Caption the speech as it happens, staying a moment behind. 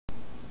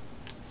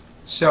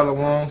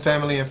Shalom,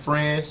 family and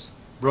friends,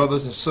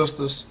 brothers and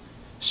sisters.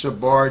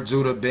 Shabar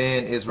Judah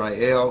Ben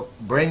Israel,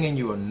 bringing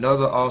you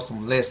another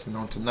awesome lesson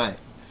on tonight.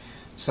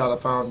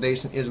 Solid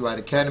Foundation Israelite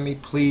Academy.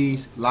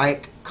 Please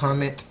like,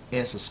 comment,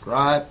 and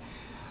subscribe.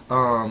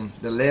 The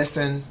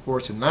lesson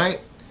for tonight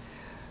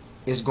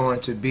is going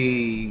to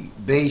be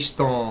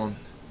based on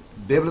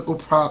biblical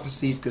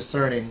prophecies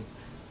concerning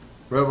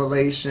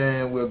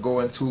Revelation. We'll go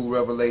into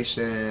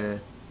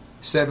Revelation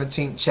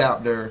 17th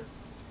chapter,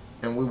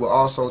 and we will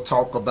also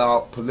talk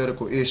about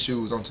political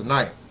issues on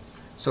tonight.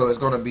 So it's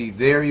going to be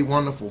very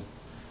wonderful,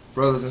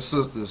 brothers and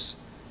sisters.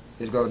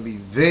 It's going to be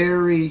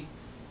very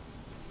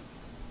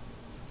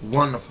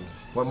wonderful.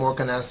 What more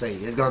can I say?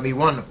 It's going to be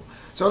wonderful.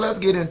 So let's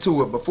get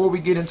into it. Before we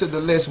get into the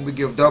lesson, we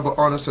give double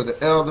honors to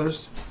the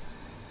elders.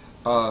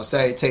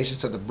 Salutations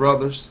to the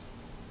brothers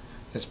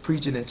that's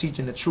preaching and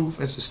teaching the truth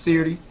in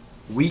sincerity,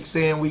 weeks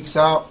in, weeks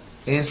out,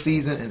 in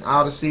season and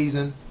out of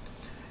season,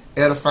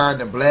 edifying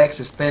the blacks,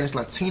 Hispanics,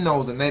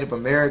 Latinos, and Native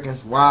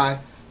Americans. Why?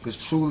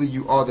 Because truly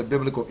you are the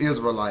biblical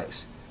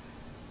Israelites,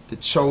 the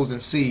chosen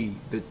seed,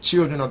 the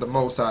children of the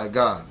Most High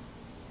God.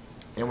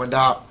 And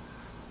without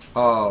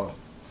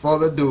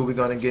further ado, we're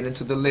going to get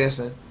into the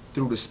lesson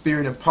through the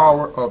spirit and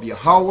power of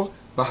Yahweh,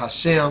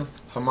 Bahashem,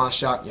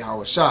 Hamashiach,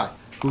 Yahweh Shai,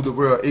 who the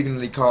world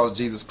ignorantly calls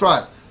Jesus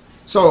Christ.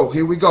 So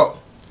here we go.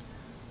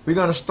 We're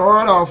going to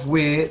start off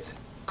with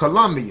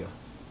Columbia.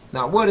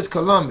 Now, what is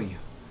Columbia?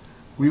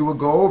 We will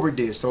go over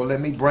this. So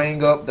let me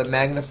bring up the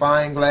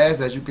magnifying glass.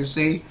 As you can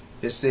see,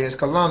 it says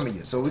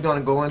Columbia. So we're going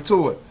to go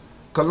into it.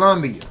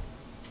 Columbia.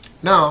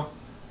 Now,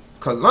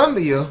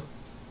 Columbia,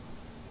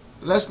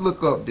 let's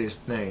look up this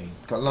thing,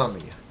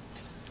 Columbia.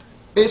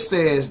 It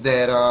says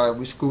that,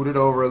 we scooted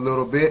over a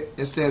little bit.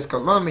 It says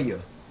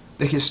Columbia,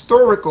 the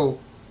historical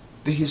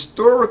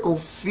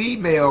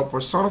female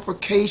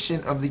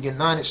personification of the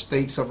United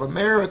States of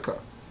America.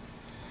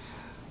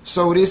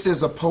 So this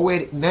is a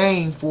poetic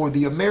name for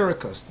the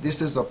Americas.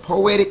 This is a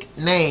poetic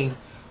name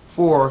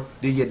for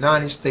the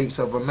United States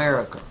of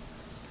America.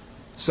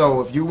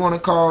 So if you want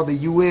to call the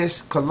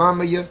U.S.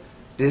 Columbia,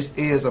 this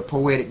is a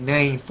poetic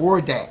name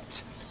for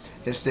that.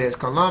 It says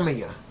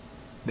Columbia,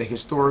 the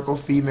historical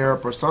female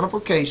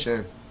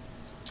personification.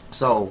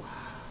 So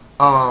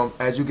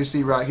as you can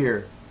see right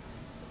here,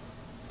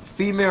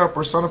 female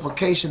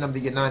personification of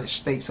the United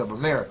States of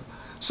America.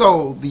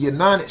 So the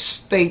United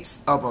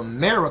States of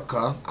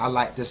America, I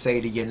like to say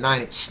the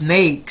United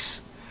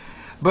Snakes,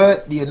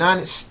 but the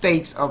United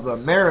States of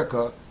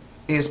America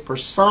is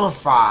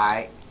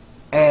personified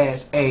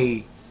as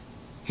a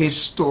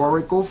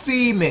historical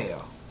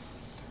female.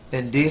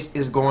 And this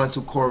is going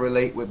to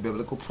correlate with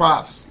biblical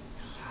prophecy.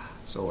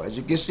 So as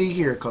you can see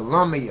here,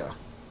 Columbia,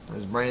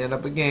 let's bring it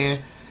up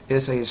again.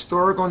 It's a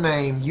historical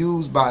name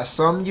used by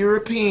some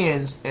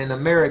Europeans and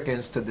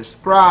Americans to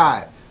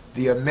describe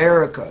the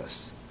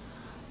Americas,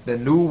 the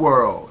New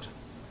World,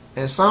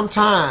 and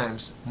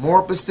sometimes,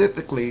 more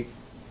specifically,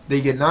 the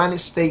United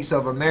States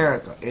of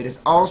America. It is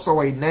also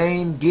a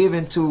name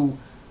given to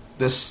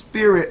the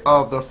spirit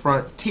of the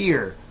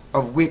frontier,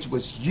 of which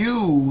was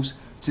used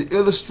to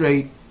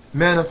illustrate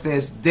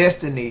manifest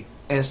destiny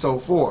and so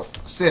forth,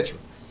 etc.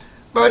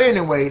 But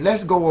anyway,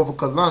 let's go over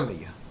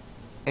Columbia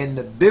and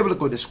the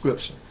biblical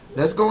description.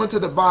 Let's go into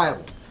the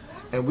Bible,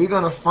 and we're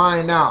going to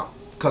find out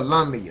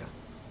Columbia,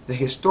 the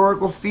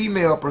historical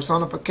female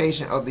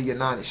personification of the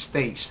United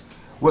States,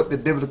 what the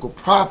biblical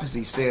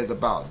prophecy says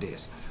about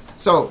this.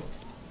 So,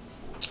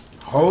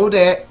 hold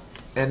that,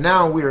 and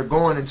now we are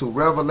going into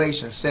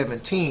Revelation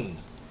 17.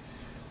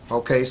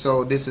 Okay,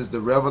 so this is the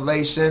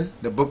Revelation,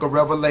 the book of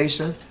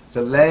Revelation,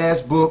 the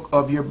last book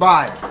of your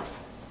Bible.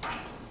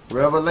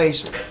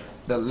 Revelation,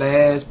 the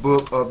last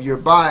book of your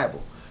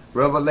Bible.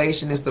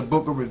 Revelation is the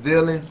book of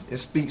revealing. It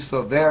speaks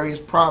of various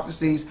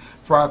prophecies,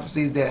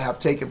 prophecies that have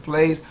taken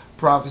place,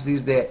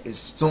 prophecies that is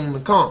soon to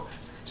come.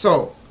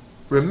 So,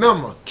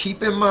 remember,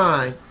 keep in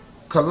mind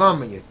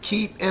Columbia.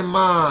 Keep in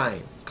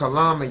mind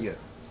Columbia.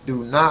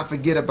 Do not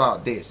forget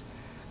about this,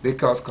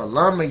 because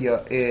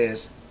Columbia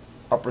is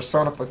a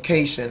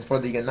personification for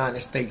the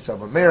United States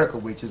of America,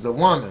 which is a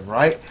woman,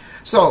 right?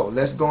 So,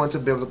 let's go into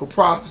biblical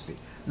prophecy.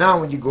 Now,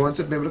 when you go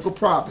into biblical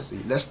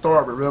prophecy, let's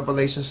start with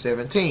Revelation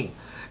 17.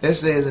 It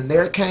says, and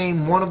there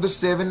came one of the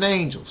seven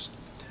angels,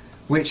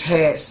 which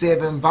had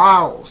seven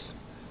vials,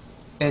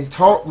 and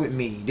talked with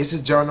me. This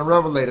is John the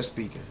Revelator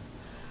speaking,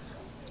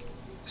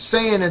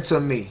 saying unto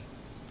me,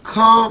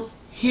 come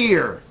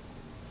here,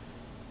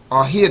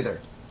 or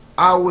hither.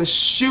 I will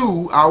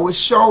show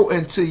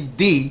unto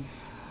thee,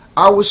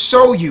 I will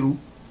show you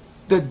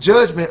the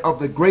judgment of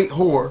the great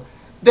whore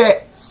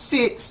that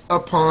sits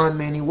upon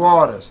many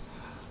waters.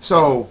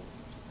 So,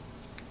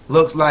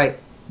 looks like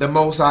the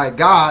Most High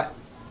God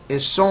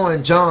is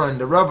showing John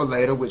the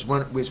Revelator, which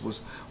was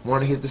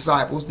one of his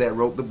disciples that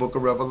wrote the book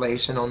of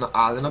Revelation on the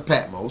island of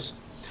Patmos.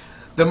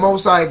 The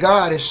Most High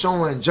God is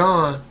showing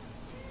John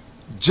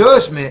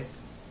judgment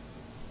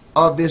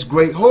of this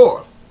great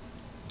whore.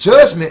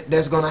 Judgment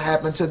that's going to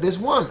happen to this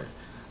woman.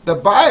 The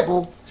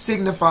Bible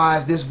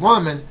signifies this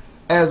woman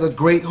as a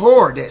great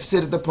whore that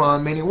sitteth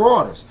upon many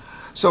waters.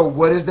 So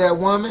what is that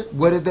woman?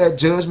 What is that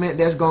judgment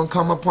that's going to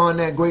come upon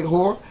that great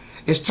whore?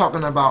 It's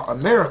talking about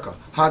America.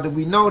 How do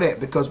we know that?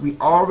 Because we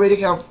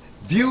already have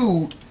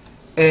viewed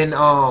in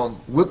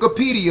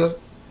Wikipedia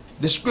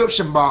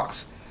description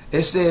box.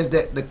 It says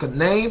that the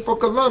name for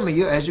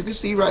Columbia, as you can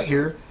see right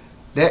here,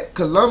 that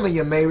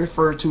Columbia may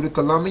refer to the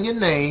Columbian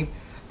name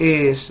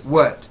is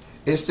what?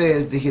 It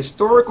says the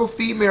historical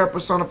female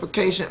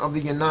personification of the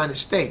United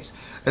States.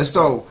 And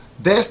so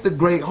that's the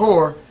great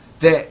whore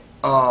that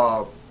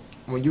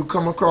when you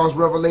come across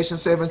Revelation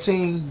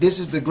 17, this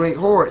is the great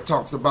whore it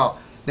talks about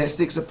that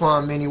sits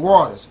upon many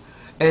waters.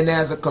 And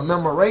as a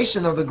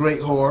commemoration of the great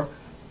whore,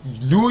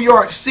 New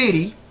York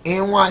City,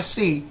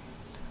 NYC,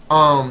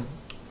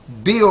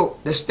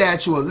 built the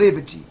Statue of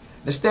Liberty.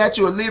 The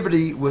Statue of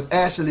Liberty was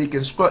actually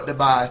constructed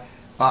by,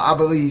 I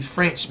believe,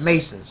 French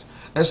Masons.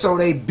 And so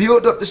they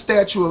built up the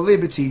Statue of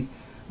Liberty,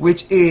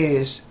 which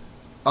is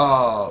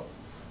the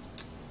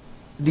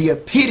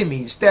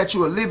epitome.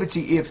 Statue of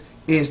Liberty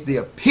is the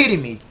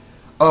epitome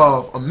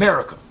of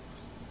America.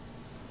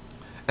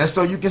 And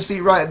so you can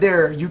see right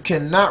there, you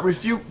cannot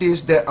refute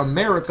this, that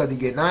America, the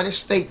United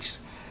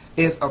States,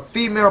 is a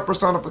female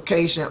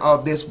personification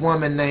of this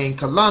woman named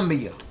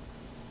Columbia.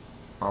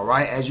 All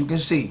right, as you can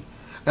see.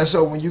 And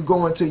so when you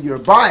go into your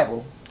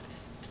Bible,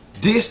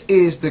 this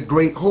is the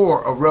great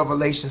whore of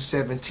Revelation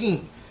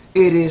 17.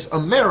 It is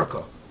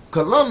America,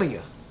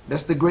 Columbia.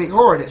 That's the great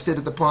whore that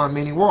sitteth upon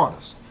many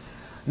waters.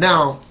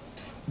 Now,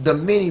 the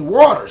many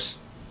waters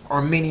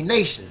are many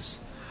nations.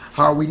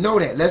 How we know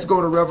that? Let's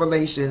go to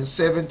Revelation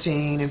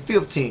 17 and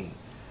 15.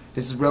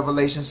 This is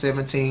Revelation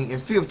 17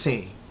 and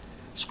 15.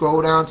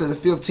 Scroll down to the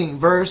 15th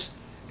verse,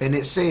 and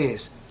it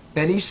says,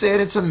 "And he said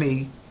unto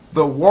me,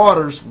 the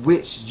waters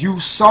which you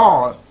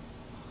saw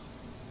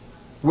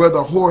where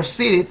the whore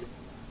sitteth,"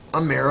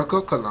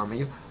 America,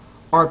 Columbia,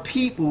 "are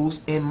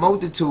peoples and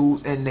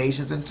multitudes and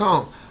nations and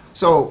tongues."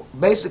 So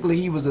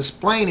basically he was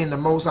explaining, the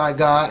Most High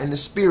God and the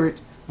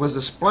Spirit was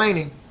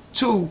explaining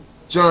to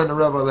John the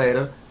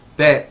Revelator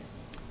that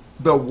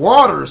the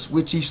waters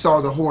which he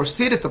saw the whore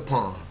sitteth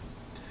upon,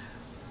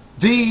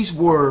 these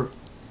were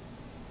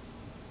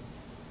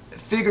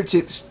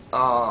figurative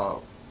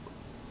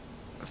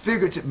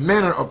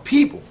manner of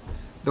people.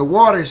 The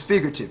water is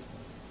figurative.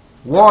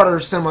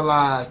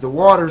 The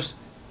waters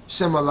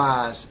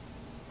symbolize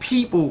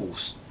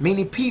peoples,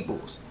 many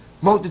peoples,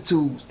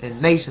 multitudes,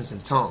 and nations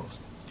and tongues.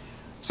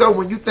 So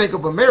when you think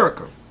of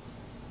America,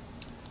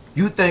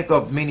 you think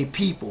of many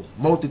people,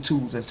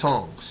 multitudes, and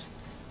tongues.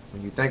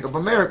 When you think of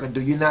America,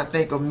 do you not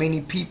think of many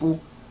people,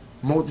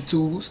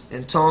 multitudes,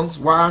 and tongues?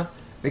 Why?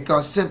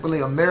 Because simply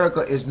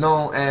America is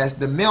known as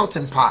the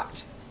melting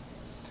pot.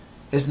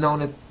 It's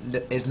known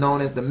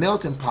as the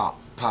melting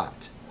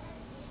pot.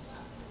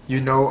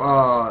 You know,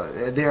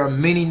 there are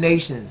many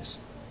nations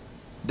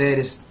that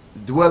is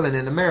dwelling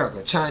in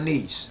America.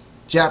 Chinese,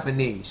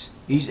 Japanese,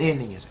 East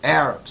Indians,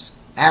 Arabs,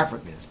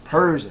 Africans,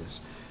 Persians.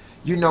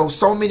 You know,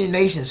 so many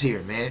nations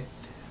here, man.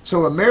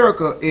 So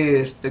America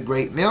is the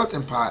great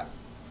melting pot.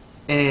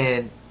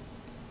 And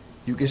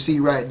you can see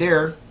right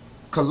there,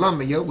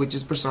 Columbia, which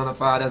is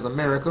personified as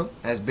America,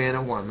 as being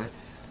a woman.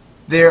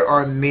 There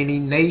are many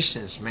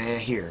nations, man,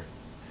 here.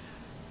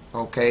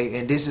 Okay,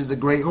 and this is the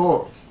great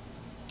whore.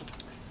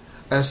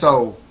 And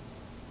so,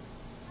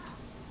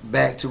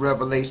 back to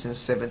Revelation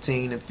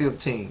 17 and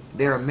 15.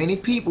 There are many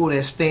people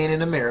that stand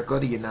in America,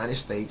 the United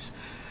States,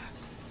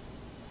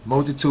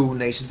 multitude,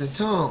 nations, and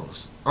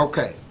tongues.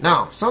 Okay,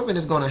 now, something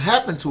is going to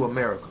happen to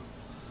America.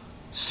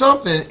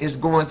 Something is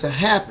going to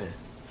happen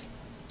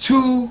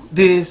to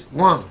this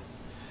woman.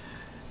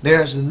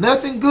 There's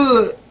nothing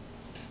good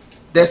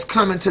that's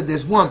coming to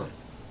this woman.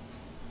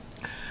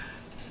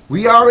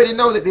 We already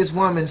know that this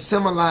woman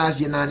symbolized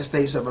the United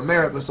States of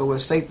America, so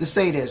it's safe to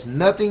say there's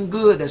nothing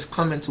good that's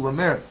coming to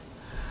America.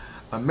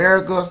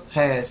 America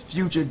has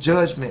future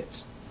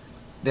judgments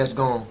that's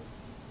going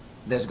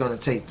to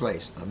take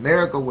place.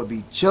 America will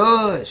be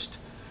judged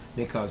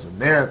because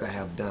America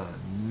have done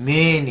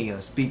many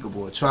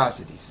unspeakable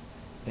atrocities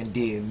and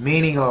did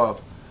many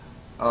of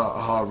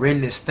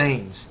horrendous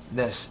things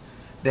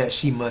that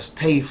she must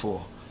pay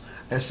for.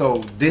 And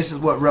so this is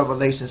what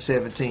Revelation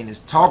 17 is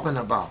talking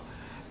about.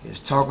 It's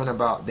talking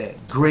about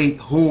that great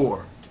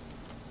whore.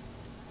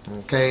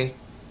 Okay?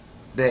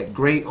 That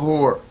great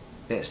whore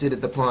that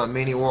sitteth upon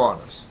many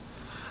waters.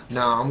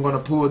 Now I'm going to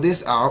pull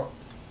this out.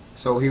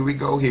 So here we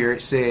go here.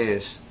 It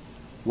says,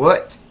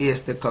 what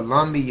is the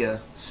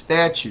Columbia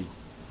statue?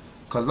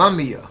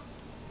 Columbia,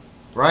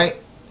 right?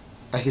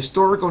 A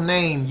historical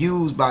name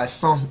used by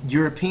some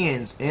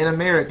Europeans and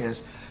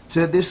Americans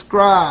to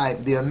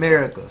describe the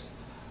Americas.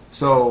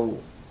 So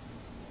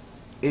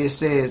it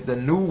says the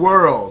New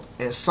World,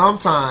 and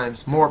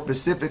sometimes more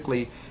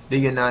specifically the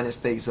United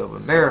States of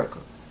America,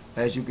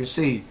 as you can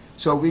see.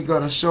 So we're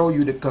going to show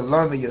you the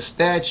Columbia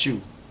statue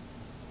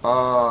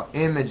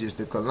images,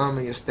 the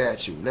Columbia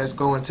statue. Let's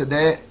go into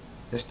that,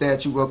 the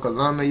statue of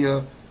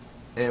Columbia,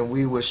 and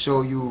we will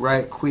show you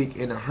right quick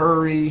in a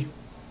hurry.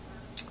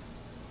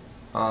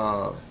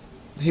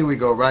 Here we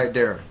go, right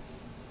there.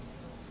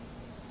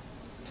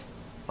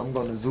 I'm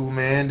going to zoom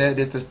in. That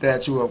is the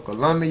statue of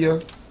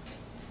Columbia.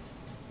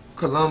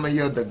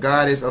 Columbia, the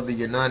goddess of the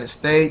United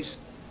States.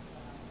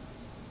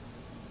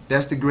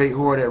 That's the great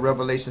whore that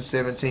Revelation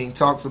 17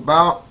 talks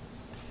about.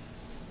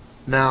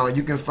 Now,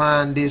 you can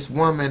find this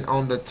woman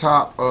on the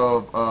top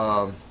of,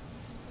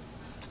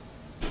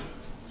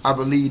 I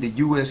believe, the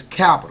U.S.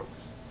 Capitol.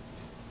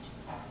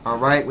 All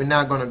right, we're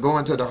not going to go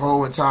into the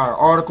whole entire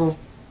article.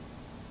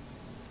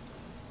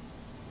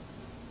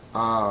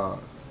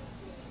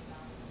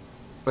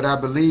 But I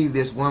believe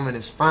this woman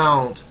is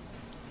found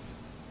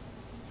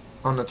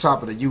on the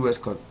top of the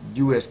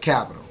U.S.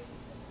 Capitol.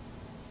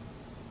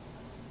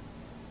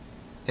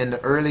 In the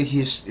early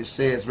history, it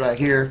says right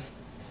here,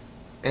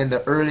 in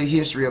the early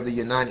history of the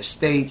United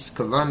States,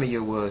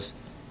 Columbia was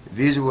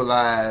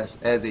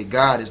visualized as a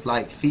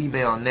goddess-like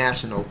female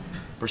national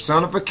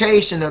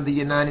personification of the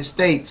United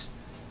States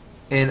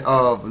and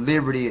of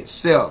liberty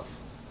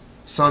itself.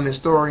 Some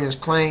historians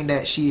claim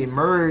that she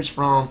emerged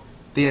from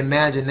the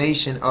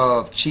imagination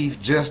of Chief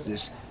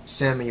Justice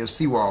Samuel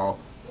Sewall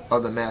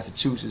of the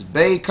Massachusetts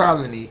Bay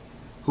Colony,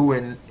 who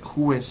in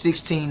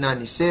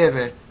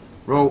 1697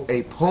 wrote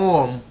a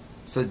poem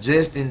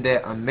suggesting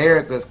that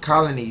America's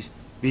colonies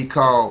be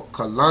called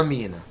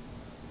Columbiana,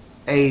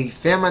 a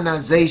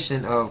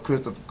feminization of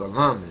Christopher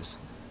Columbus'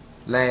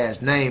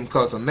 last name,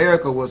 because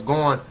America was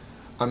going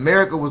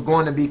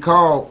to be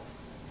called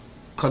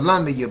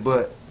Columbia,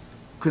 but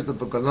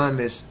Christopher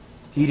Columbus,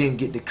 he didn't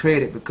get the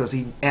credit because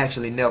he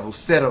actually never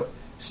settled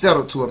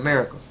to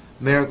America.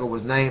 America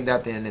was named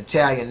after an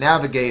Italian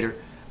navigator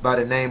by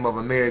the name of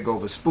Amerigo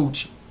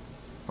Vespucci.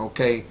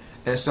 Okay,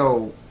 and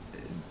so,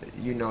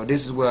 you know,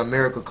 this is where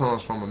America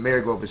comes from,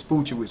 Amerigo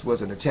Vespucci, which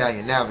was an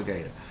Italian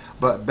navigator.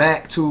 But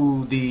back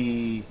to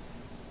the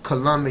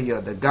Columbia,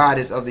 the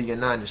goddess of the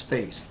United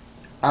States.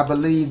 I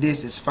believe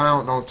this is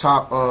found on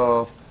top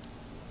of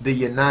the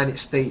United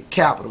States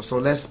Capitol. So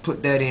let's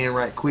put that in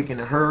right quick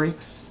in a hurry.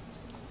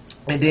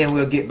 And then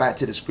we'll get back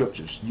to the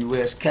scriptures.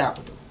 U.S.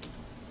 Capitol.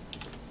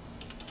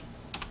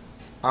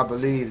 I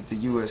believe it's the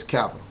U.S.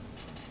 Capitol.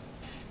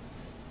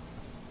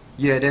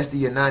 Yeah, that's the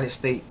United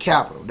States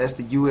Capitol. That's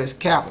the U.S.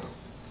 Capitol.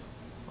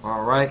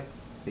 Alright.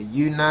 The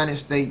United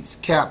States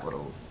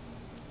Capitol.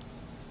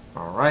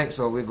 Alright,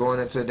 so we're going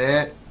into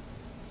that.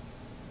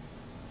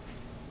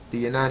 The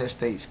United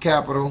States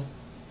Capitol.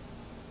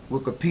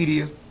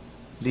 Wikipedia.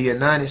 The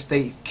United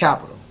States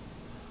Capitol.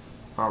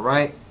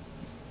 Alright.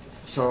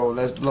 So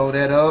let's blow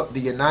that up. The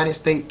United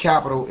States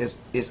Capitol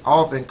is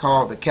often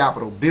called the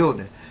Capitol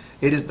Building.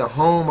 It is the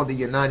home of the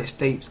United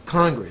States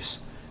Congress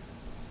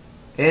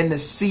and the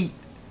seat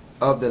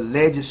of the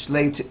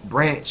legislative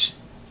branch.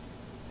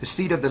 The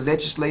seat of the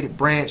legislative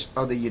branch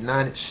of the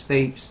United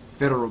States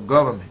federal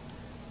government.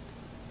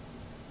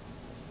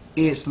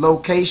 Its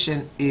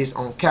location is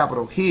on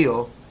Capitol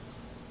Hill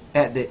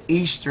at the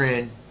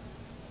eastern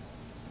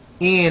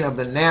end of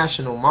the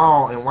National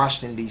Mall in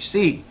Washington,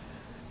 D.C.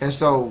 And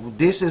so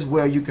this is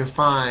where you can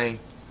find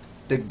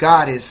the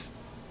goddess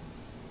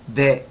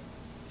that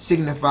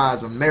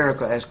signifies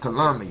America as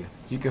Columbia.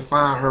 You can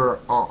find her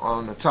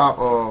on the top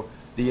of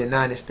the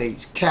United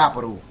States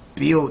Capitol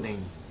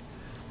building.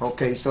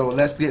 Okay, so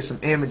let's get some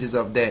images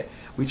of that.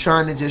 We're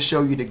trying to just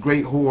show you the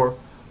great whore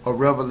of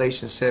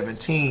Revelation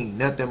 17.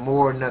 Nothing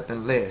more,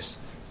 nothing less.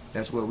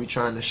 That's what we're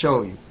trying to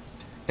show you.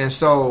 And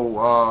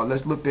so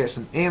let's look at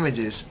some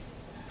images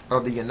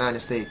of the United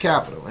States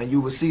Capitol. And you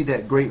will see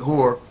that great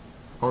whore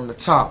on the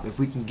top if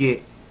we can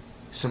get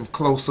some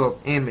close-up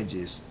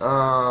images.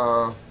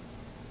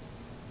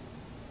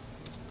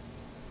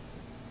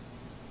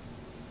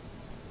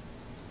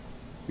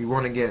 We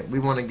want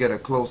to get a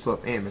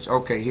close-up image.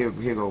 Okay, here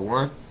go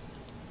one.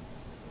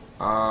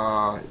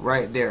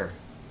 Right there.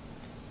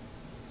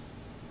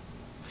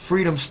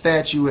 Freedom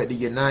statue at the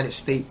United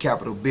States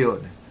Capitol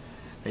building.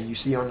 And you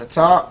see on the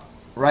top,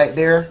 right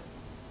there,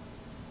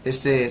 it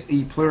says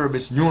E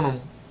pluribus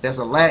unum. That's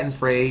a Latin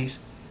phrase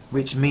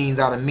which means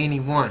out of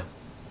many one.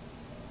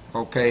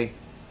 Okay,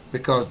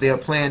 because they're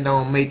planned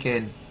on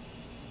making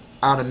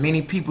out of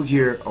many people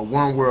here a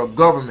one world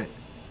government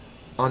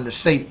under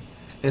Satan.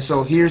 And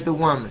so here's the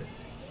woman.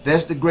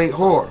 That's the great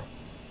whore.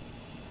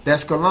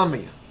 That's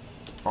Columbia.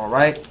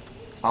 Alright.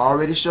 I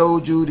already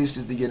showed you this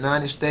is the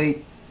United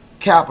States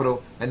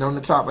Capitol. And on the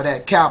top of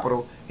that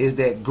Capitol is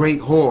that great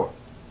whore.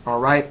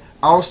 Alright.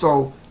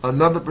 Also,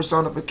 another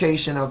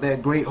personification of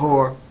that great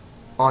whore,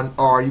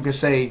 or you can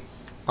say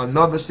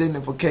another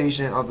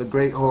signification of the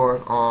great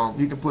whore.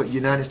 You can put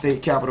United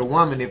States Capitol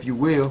woman if you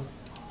will.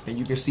 And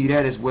you can see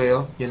that as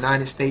well.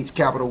 United States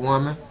Capitol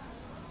woman.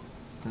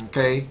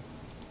 Okay.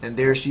 And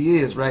there she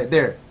is right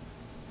there.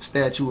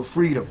 Statue of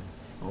Freedom.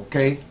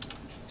 Okay.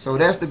 So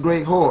that's the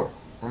great whore.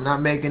 I'm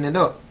not making it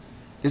up.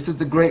 This is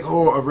the great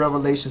whore of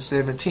Revelation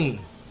 17.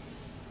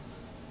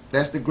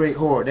 That's the great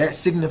whore. That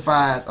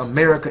signifies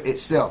America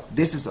itself.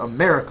 This is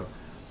America.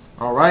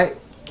 Alright.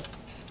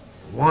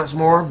 Once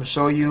more, I'm going to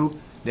show you.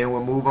 Then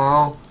we'll move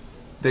on.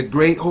 The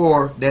great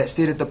whore that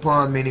sitteth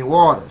upon many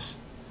waters.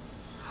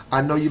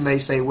 I know you may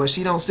say, well,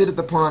 she don't sit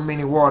upon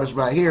many waters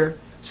right here.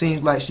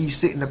 Seems like she's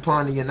sitting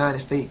upon the United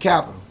States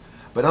Capitol.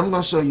 But I'm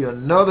going to show you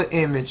another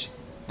image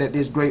that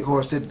this great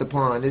whore sitteth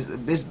upon.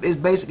 It's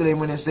basically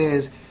when it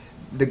says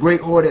the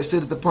great whore that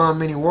sitteth upon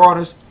many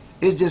waters,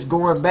 it's just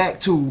going back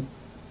to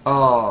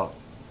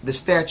the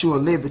Statue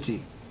of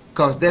Liberty,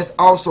 because that's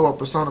also a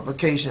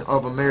personification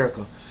of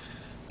America.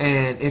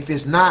 And if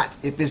it's not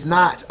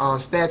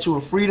Statue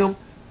of Freedom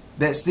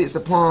that sits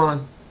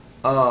upon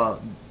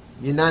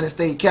United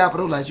States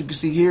Capitol, as you can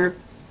see here,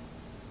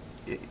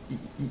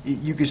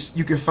 you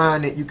can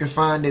find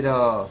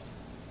it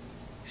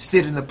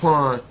sitting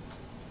upon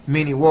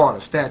many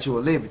waters, Statue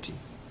of Liberty.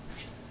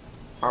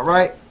 All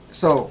right,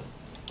 so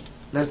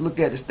let's look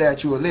at the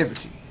Statue of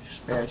Liberty.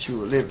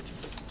 Statue of Liberty.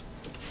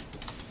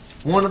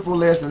 Wonderful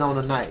lesson on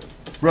the night,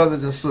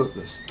 brothers and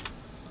sisters.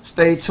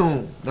 Stay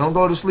tuned. Don't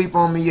go to sleep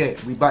on me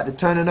yet. We about to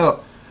turn it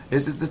up.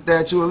 This is the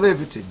Statue of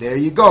Liberty. There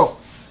you go.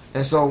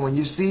 And so when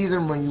you see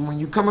them, when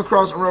you come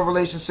across in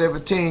Revelation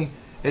 17,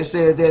 it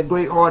says that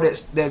great whore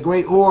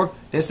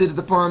that sitteth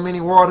upon many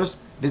waters.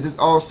 This is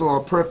also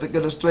a perfect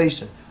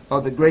illustration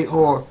of the great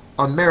whore,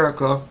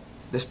 America,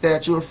 the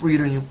Statue of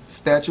Freedom,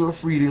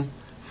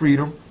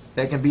 freedom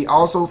that can be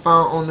also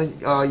found on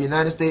the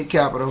United States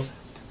Capitol.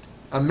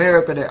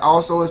 America, that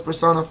also is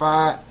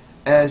personified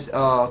as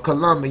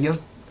Columbia,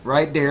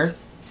 right there.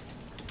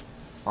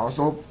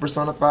 Also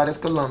personified as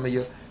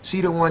Columbia.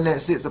 She the one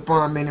that sits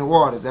upon many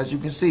waters, as you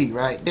can see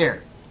right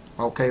there.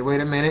 Okay, wait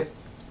a minute.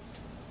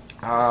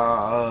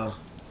 Right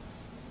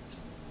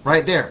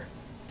there.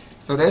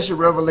 So that's your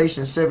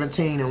Revelation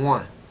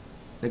 17:1.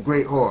 The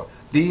great whore.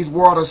 These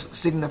waters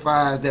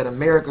signifies that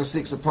America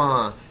sits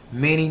upon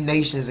many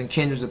nations and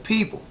kindreds of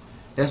people.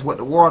 That's what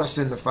the water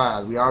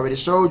signifies. We already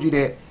showed you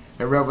that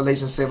in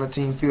Revelation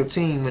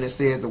 17:15 when it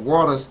says the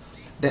waters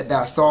that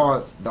thou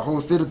sawest, the whole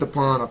sitteth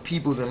upon, are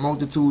peoples and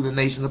multitudes and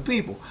nations of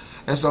people.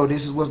 And so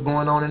this is what's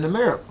going on in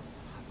America.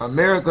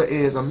 America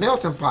is a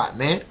melting pot,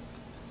 man.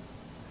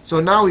 So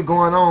now we're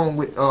going on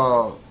with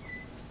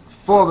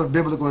further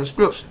biblical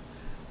inscription.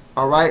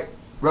 All right,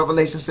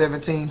 Revelation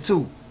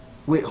 17:2.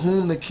 With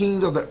whom the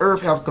kings of the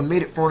earth have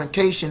committed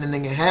fornication, and the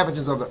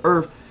inhabitants of the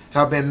earth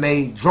have been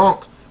made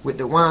drunk with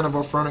the wine of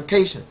her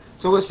fornication.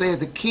 So it says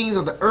the kings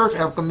of the earth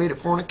have committed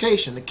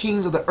fornication. The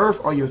kings of the earth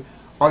are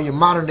your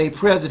modern day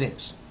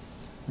presidents.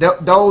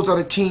 Those are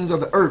the kings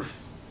of the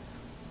earth.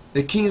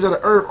 The kings of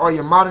the earth are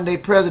your modern day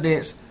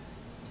presidents,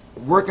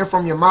 working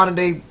from your modern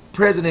day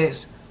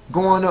presidents,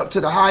 going up to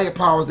the higher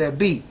powers that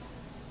be,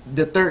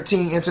 the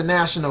 13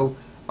 international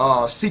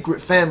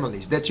secret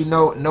families that you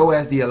know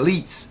as the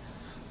elites.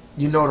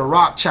 You know, the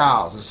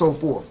Rothschilds and so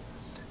forth.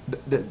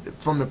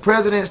 From the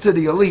presidents to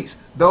the elites,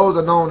 those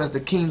are known as the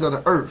kings of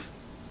the earth.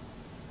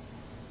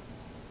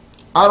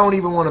 I don't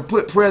even want to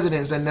put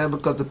presidents in there,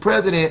 because the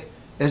president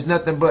is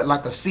nothing but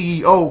like a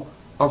CEO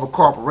of a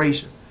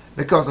corporation.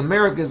 Because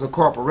America is a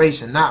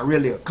corporation, not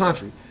really a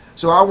country.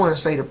 So I wouldn't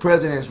say the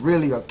presidents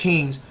really are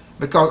kings,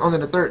 because under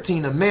the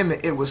 13th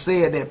Amendment, it was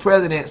said that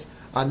presidents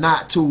are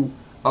not to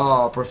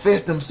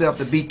profess themselves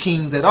to be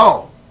kings at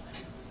all.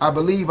 I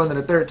believe under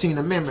the 13th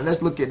Amendment.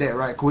 Let's look at that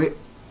right quick.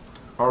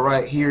 All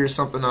right, here's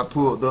something I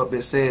pulled up.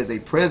 It says a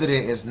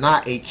president is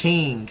not a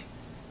king,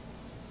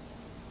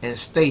 and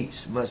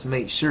states must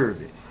make sure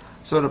of it.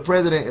 So the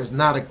president is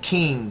not a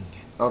king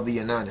of the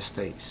United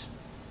States.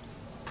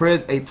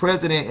 A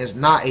president is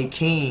not a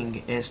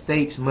king, and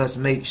states must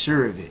make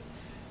sure of it.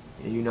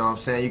 You know what I'm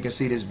saying? You can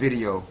see this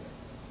video.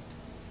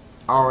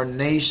 Our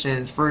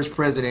nation's first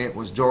president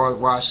was George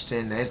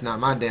Washington. That's not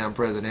my damn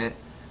president.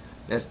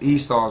 That's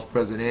Esau's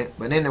president.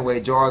 But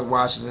anyway, George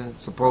Washington,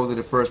 supposedly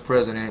the first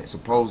president,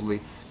 supposedly,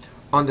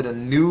 under the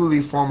newly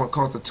formed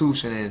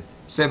Constitution in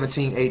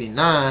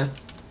 1789,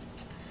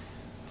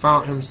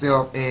 found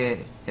himself in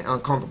an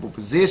uncomfortable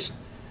position.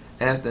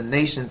 As the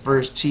nation's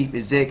first chief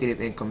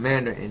executive and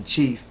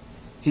commander-in-chief,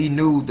 he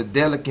knew the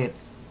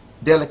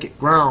delicate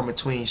ground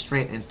between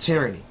strength and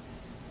tyranny.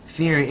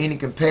 Fearing any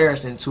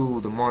comparison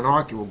to the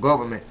monarchical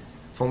government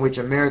from which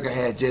America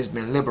had just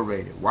been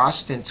liberated,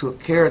 Washington took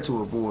care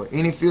to avoid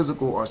any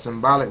physical or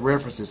symbolic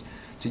references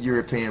to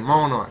European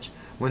monarchs.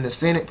 When the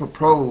Senate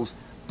proposed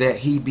that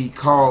he be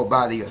called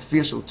by the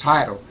official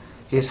title,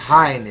 His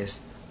Highness,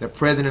 the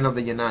President of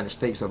the United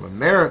States of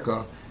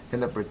America,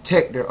 and the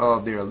protector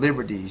of their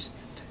liberties,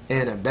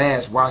 and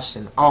abashed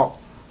Washington off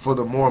for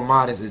the more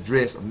modest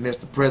address of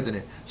Mr.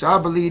 President. So I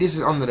believe this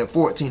is under the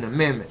 14th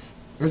Amendment.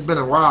 It's been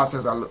a while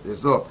since I looked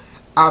this up.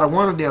 Out of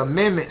one of the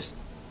amendments,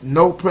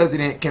 no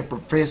president can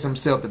profess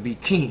himself to be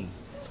king.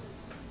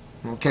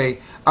 Okay,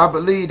 I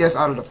believe that's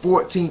out of the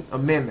 14th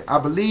Amendment. I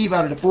believe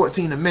out of the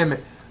 14th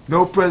Amendment,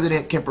 no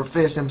president can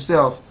profess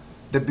himself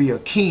to be a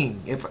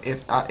king.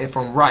 If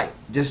I'm right,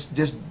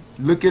 just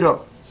look it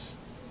up.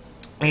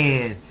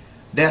 And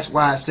that's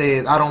why it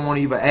says I don't want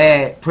to even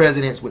add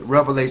presidents with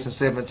Revelation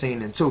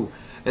 17:2.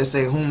 It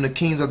say whom the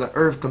kings of the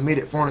earth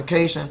committed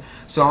fornication.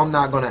 So I'm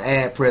not going to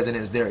add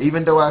presidents there.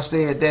 Even though I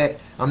said that,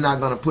 I'm not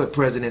going to put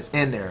presidents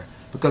in there,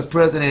 because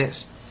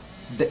presidents,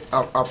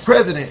 a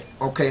president.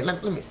 Okay,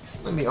 let me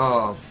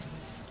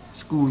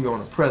school you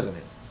on a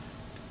president.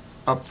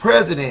 A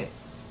president.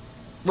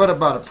 What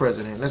about a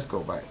president? Let's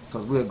go back,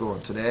 because we'll go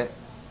into that.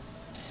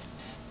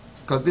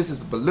 because this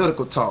is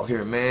political talk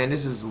here, man.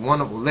 This is a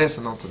wonderful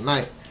lesson on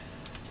tonight.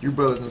 You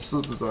brothers and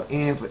sisters are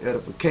in for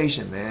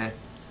edification, man.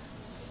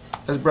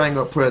 Let's bring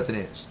up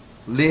presidents.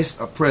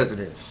 List of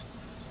presidents.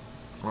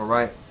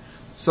 Alright.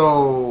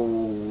 So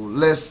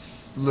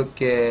let's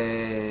look at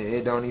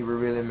it. Don't even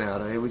really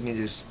matter. We can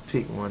just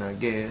pick one, I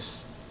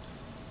guess.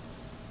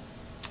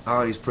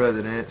 All these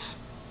presidents.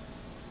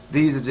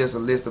 These are just a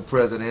list of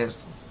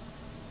presidents.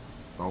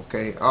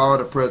 Okay, all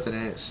the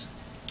presidents.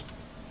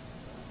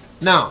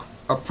 Now,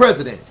 a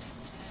president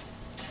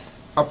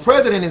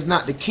is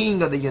not the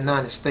king of the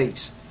United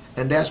States.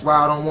 And that's why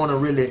I don't want to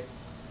really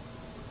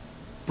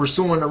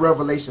pursuing the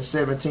Revelation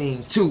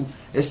 17:2.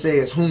 It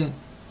says,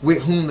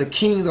 with whom the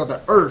kings of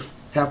the earth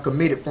have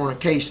committed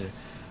fornication.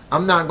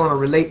 I'm not going to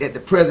relate that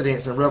to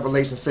presidents in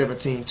Revelation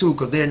 17:2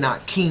 because they're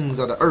not kings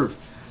of the earth.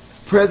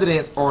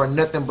 Presidents are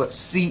nothing but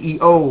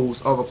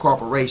CEOs of a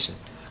corporation.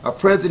 A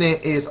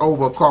president is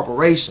over a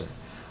corporation.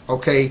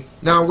 Okay,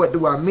 now what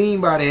do I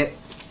mean by that?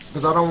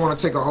 Because I don't want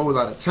to take a whole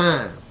lot of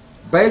time.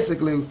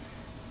 Basically,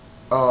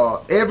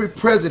 every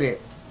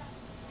president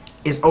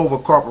is over a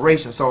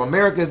corporation. So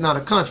America is not a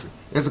country.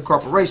 It's a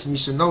corporation. You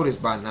should know this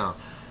by now.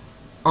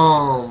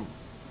 A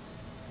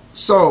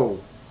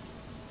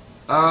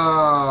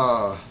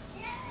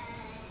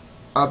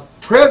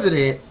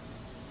president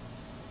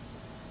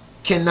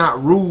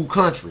cannot rule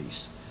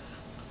countries.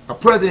 A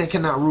president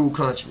cannot rule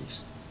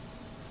countries.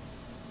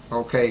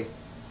 Okay?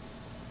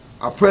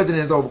 A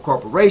president is over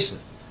corporation.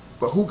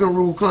 But who can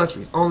rule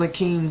countries? Only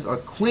kings or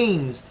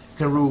queens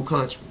can rule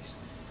countries.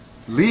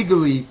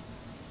 Legally,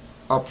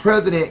 a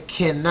president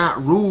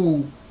cannot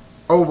rule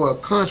over a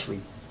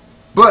country,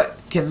 but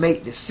can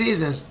make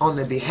decisions on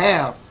the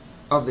behalf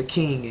of the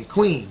king and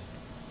queen.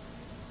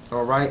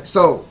 Alright,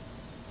 so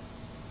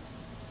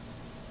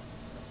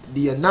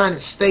the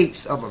United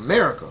States of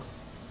America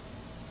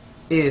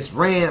is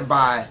ran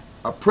by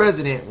a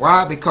president.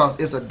 Why? Because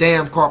it's a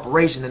damn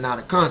corporation and not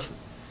a country.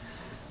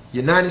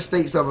 United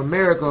States of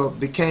America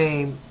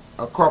became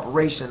a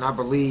corporation, I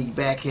believe,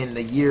 back in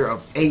the year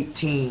of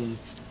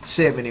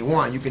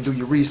 1871. You can do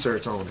your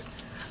research on it.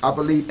 I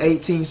believe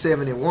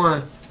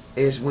 1871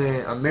 is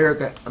when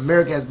America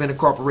has been a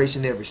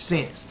corporation ever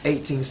since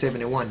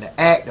 1871, the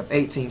Act of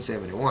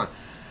 1871.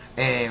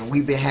 And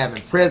we've been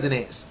having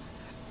presidents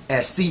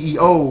as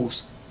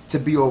CEOs to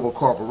be over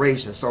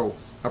corporations. So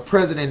a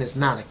president is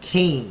not a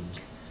king.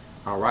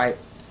 Alright?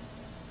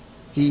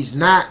 He's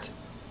not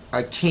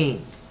a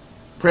king.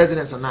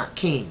 Presidents are not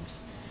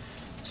kings.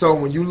 So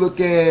when you look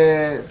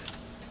at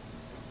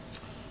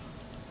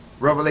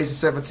Revelation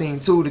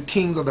 17:2, the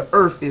kings of the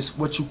earth is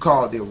what you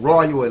call the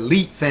royal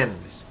elite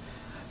families.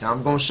 Now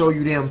I'm going to show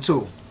you them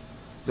too.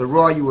 The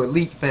royal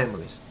elite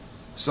families.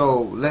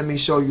 So let me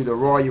show you the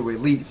royal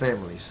elite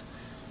families.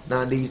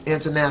 Now these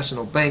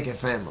international banking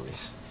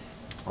families.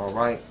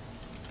 Alright.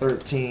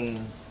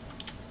 13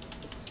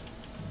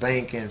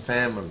 banking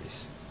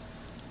families.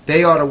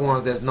 They are the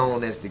ones that's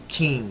known as the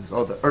kings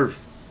of the earth.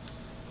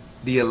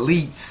 The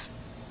elites.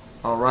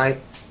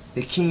 Alright.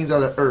 The kings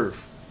of the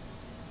earth.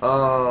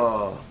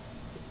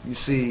 You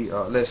see,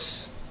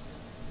 let's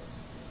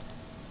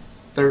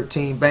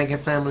 13 banking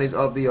families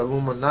of the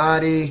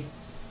Illuminati.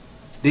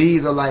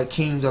 These are like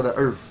kings of the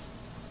earth.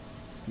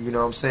 You know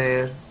what I'm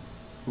saying?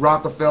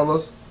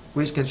 Rockefellers,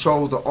 which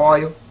controls the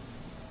oil.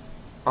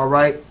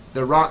 Alright.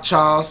 The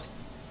Rothschilds,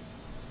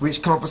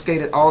 which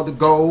confiscated all the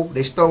gold.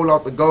 They stole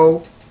off the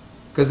gold.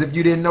 Because if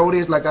you didn't know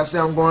this, like I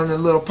said, I'm going into a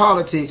little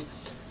politics.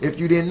 If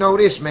you didn't know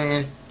this,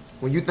 man,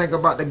 when you think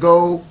about the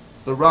gold,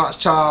 the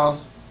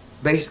Rothschilds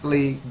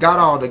basically got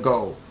all the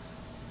gold.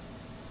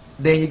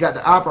 Then you got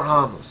the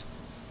Oppenheimers,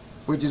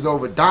 which is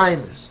over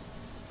diamonds.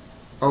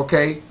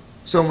 Okay?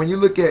 So when you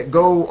look at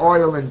gold,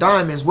 oil, and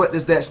diamonds, what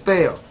does that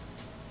spell?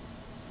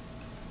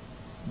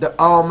 The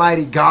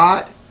Almighty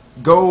God,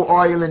 gold,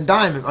 oil, and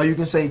diamonds. Or you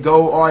can say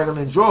gold, oil,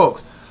 and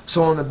drugs.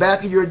 So on the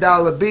back of your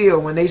dollar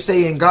bill, when they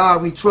say in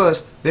God we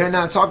trust, they're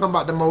not talking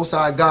about the Most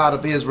High God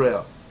of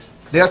Israel.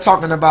 They're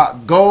talking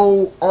about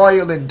gold,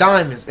 oil, and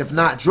diamonds, if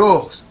not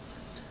drugs.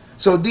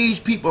 So these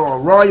people are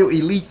royal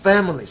elite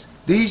families.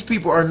 These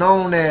people are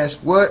known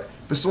as what?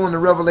 Pursuing the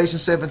Revelation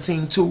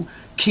 17:2,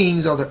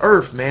 kings of the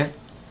earth, man.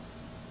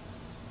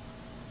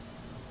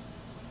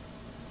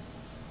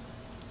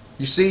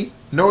 You see?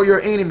 Know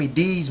your enemy.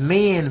 These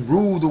men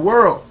rule the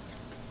world.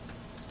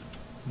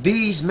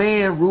 These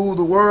men rule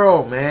the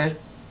world, man.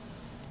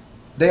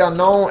 They are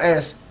known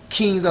as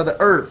kings of the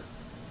earth.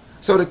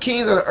 So the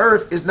kings of the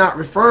earth is not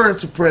referring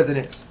to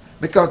presidents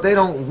because they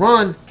don't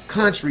run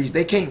countries.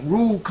 They can't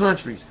rule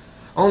countries.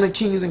 Only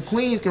kings and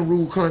queens can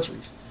rule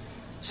countries.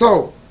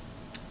 So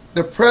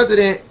the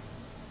president,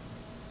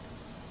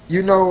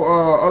 you know,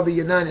 of the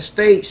United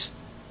States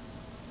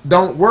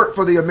don't work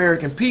for the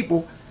American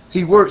people.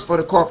 He works for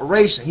the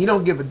corporation. He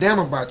don't give a damn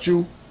about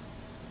you.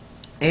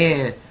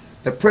 And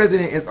the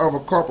president is of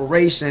a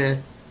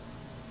corporation,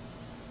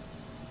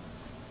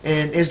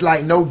 and it's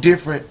like no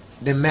different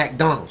than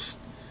McDonald's.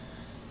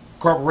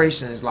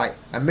 Corporation is like,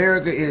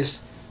 America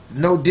is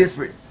no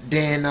different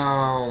than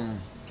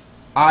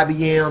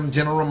IBM,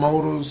 General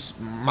Motors,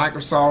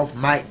 Microsoft,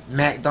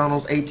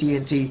 McDonald's,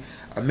 AT&T.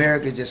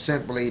 America is just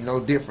simply no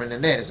different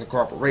than that. It's a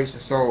corporation.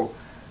 So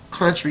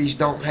countries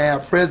don't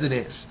have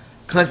presidents.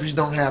 Countries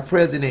don't have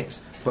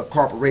presidents, but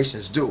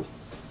corporations do.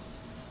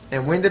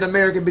 And when did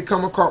America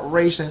become a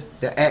corporation?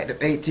 The Act of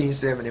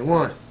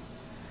 1871.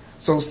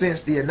 So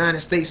since the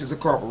United States is a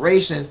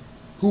corporation,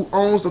 who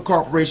owns the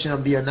corporation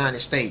of the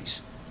United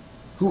States?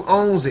 Who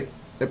owns it?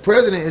 The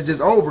president is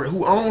just over it.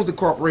 Who owns the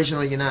corporation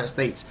of the United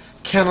States?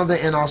 Canada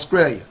and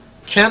Australia.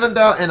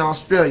 Canada and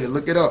Australia.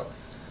 Look it up.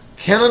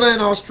 Canada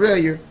and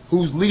Australia,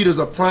 whose leaders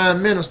are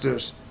prime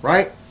ministers,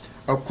 right,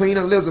 of Queen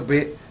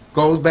Elizabeth,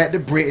 goes back to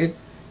Britain.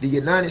 The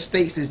United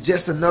States is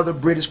just another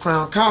British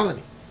crown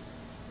colony.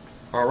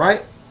 All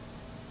right?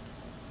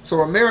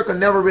 So America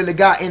never really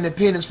got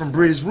independence from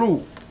British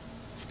rule.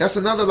 That's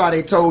another lie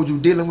they told you,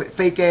 dealing with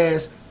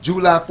fake-ass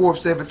July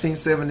 4th,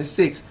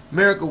 1776.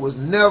 America was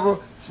never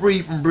free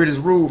from British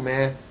rule,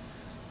 man.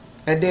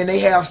 And then they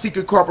have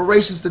secret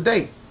corporations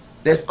today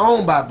that's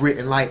owned by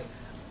Britain, like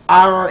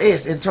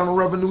IRS, Internal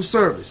Revenue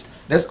Service,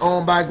 that's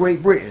owned by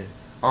Great Britain.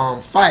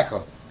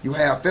 FICA, you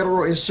have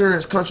Federal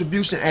Insurance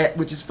Contribution Act,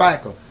 which is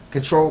FICA,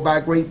 controlled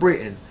by Great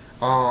Britain.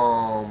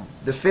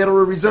 The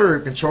Federal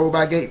Reserve, controlled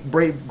by Great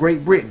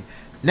Britain.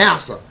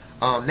 NASA,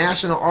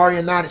 National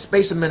Aeronautic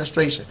Space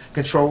Administration,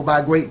 controlled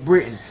by Great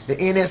Britain. The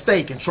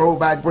NSA, controlled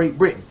by Great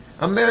Britain.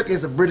 America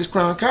is a British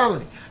crown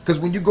colony, because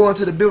when you go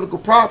into the biblical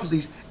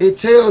prophecies, it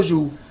tells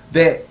you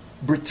that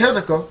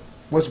Britannica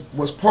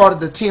was part of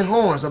the 10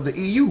 horns of the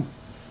EU.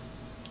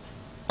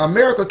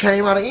 America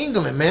came out of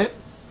England, man.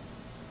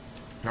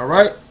 All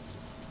right?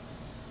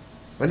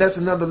 But that's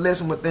another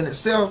lesson within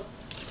itself.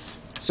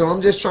 So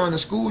I'm just trying to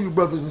school you,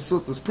 brothers and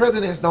sisters.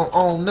 Presidents don't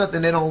own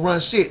nothing. They don't run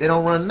shit. They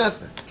don't run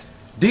nothing.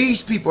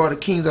 These people are the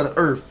kings of the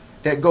earth.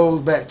 That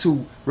goes back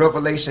to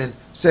Revelation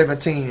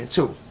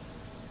 17:2.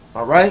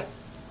 All right?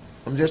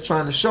 I'm just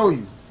trying to show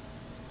you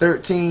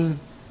 13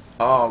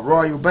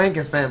 royal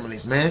banking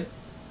families, man.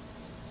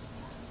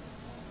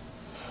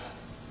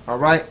 All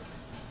right?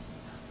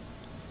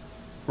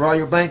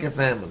 Royal banking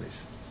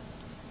families.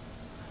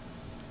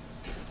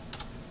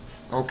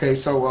 Okay,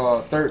 so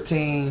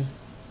 13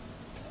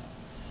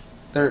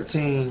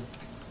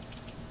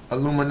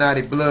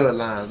 Illuminati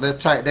bloodlines.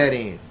 Let's type that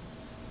in.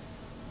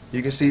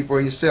 You can see for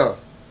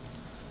yourself.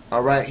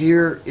 All right,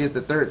 here is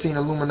the 13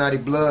 Illuminati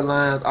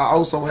bloodlines. I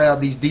also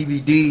have these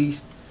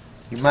DVDs.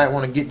 You might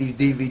want to get these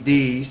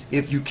DVDs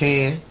if you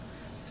can.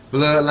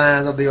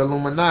 Bloodlines of the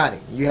Illuminati.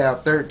 You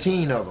have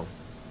 13 of them.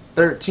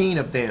 13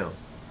 of them.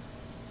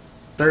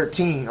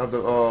 13 of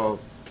the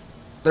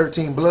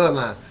 13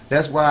 bloodlines.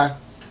 That's why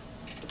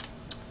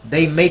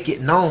they make it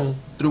known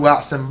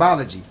throughout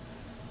symbology.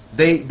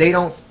 They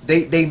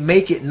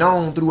make it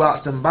known throughout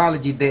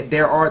symbology that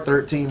there are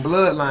 13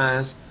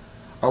 bloodlines,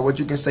 or what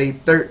you can say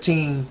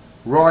 13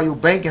 royal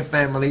banking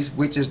families,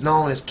 which is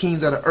known as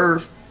kings of the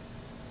earth,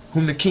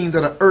 whom the kings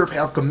of the earth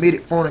have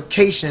committed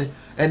fornication,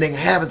 and the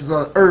inhabitants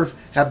of the earth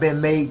have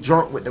been made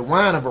drunk with the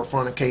wine of her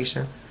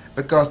fornication,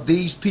 because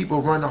these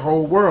people run the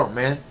whole world,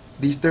 man.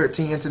 These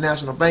 13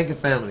 international banking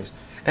families.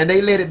 And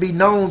they let it be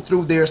known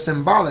through their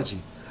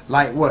symbology.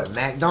 Like what?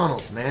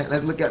 McDonald's, man.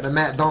 Let's look at the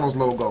McDonald's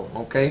logo,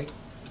 okay?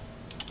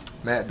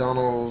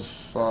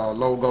 McDonald's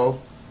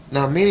logo.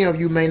 Now, many of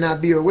you may not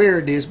be aware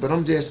of this, but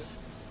I'm just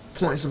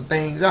pointing some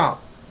things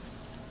out.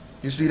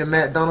 You see the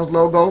McDonald's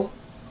logo?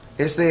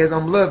 It says,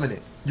 I'm loving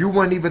it. You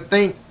wouldn't even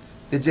think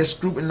to just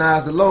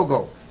scrutinize the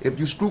logo.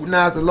 If you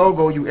scrutinize the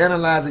logo, you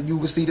analyze it, you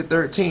will see the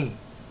 13.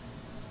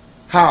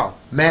 How?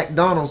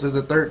 McDonald's is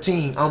a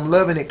 13. I'm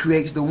loving it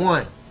creates the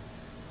 1.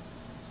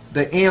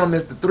 The M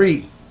is the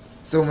 3.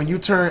 So when you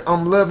turn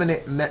I'm loving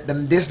it,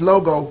 this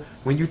logo,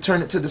 when you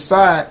turn it to the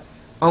side,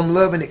 I'm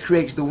loving it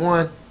creates the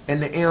 1,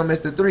 and the M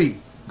is the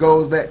 3.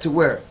 Goes back to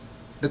where?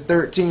 The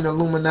 13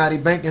 Illuminati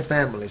banking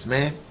families,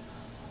 man.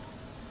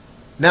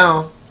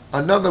 Now,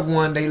 another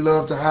one they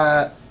love to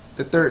hide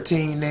the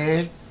 13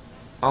 there.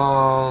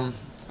 I'll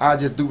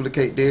just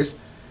duplicate this.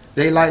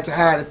 They like to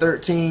hide the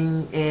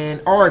 13 in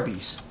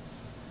Arby's.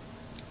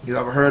 You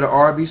ever heard of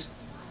Arby's?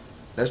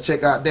 Let's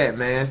check out that,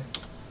 man.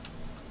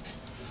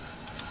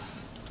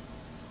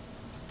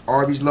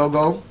 Arby's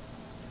logo.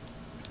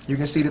 You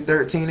can see the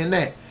 13 in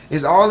that.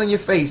 It's all in your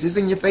face. It's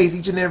in your face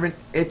each and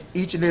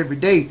every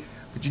day,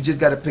 but you just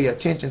got to pay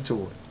attention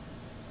to it.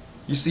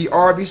 You see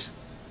Arby's?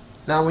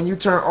 Now, when you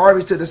turn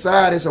Arby's to the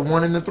side, it's a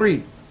 1 and a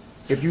 3.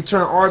 If you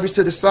turn Arby's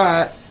to the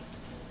side,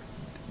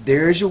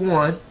 there's your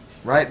 1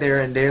 right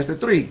there, and there's the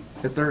 3,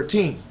 the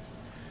 13.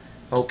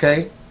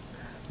 Okay?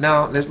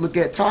 Now, let's look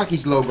at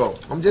Taki's logo.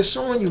 I'm just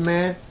showing you,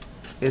 man.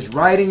 It's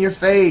right in your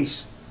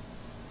face.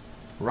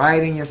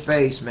 Right in your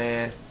face,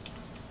 man.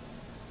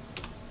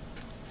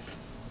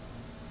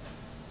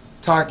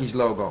 Taki's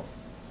logo.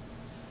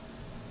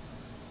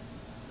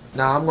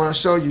 Now, I'm going to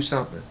show you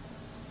something.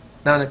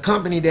 Now, the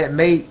company that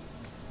made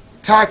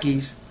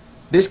Taki's,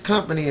 this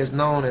company is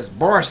known as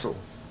Barcel.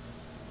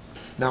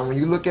 Now, when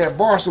you look at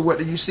Barcel, what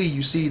do you see?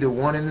 You see the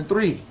 1 and the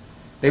 3.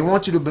 They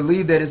want you to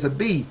believe that it's a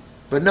B,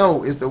 but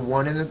no, it's the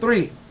 1 and the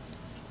 3.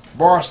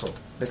 Barcel,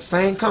 the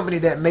same company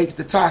that makes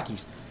the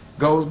Takis,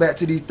 goes back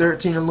to these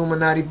 13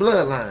 Illuminati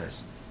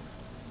bloodlines.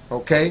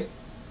 Okay?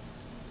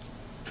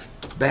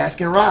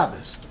 Baskin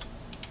Robbins.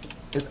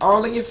 It's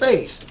all in your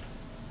face.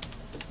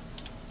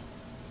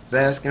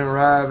 Baskin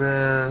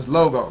Robbins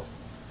logo.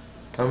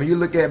 And when you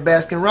look at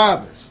Baskin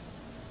Robbins,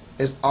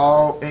 it's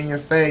all in your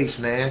face,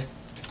 man.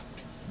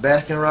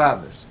 Baskin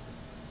Robbins.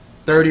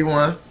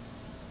 31,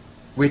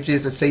 which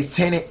is a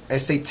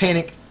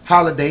satanic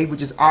holiday,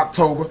 which is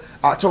October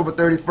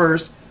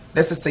 31st.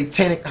 That's a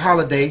satanic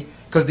holiday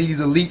because these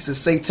elites are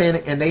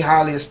satanic and they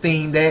highly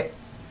esteem that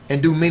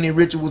and do many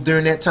rituals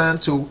during that time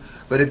too.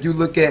 But if you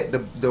look at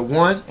the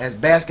one as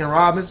Baskin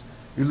Robbins,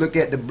 you look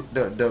at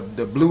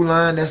the blue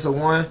line, that's a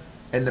 1,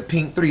 and the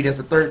pink 3, that's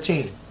a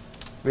 13,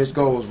 which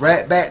goes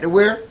right back to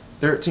where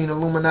 13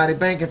 Illuminati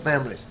banking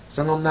families.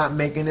 So I'm not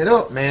making it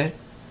up, man.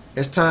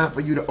 It's time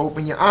for you to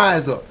open your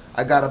eyes up.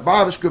 I got a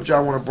Bible scripture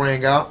I want to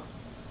bring out.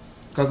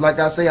 Because like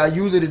I say, I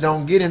usually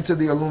don't get into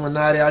the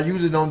Illuminati. I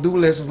usually don't do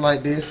lessons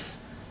like this.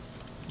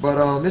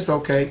 But it's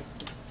okay.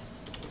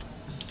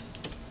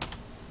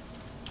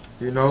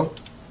 You know.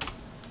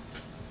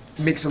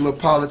 Mix a little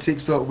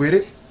politics up with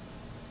it.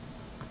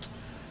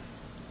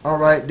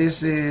 Alright,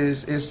 this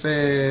is, it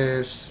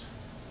says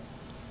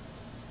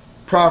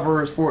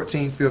Proverbs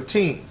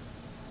 14:15.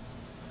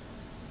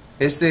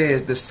 It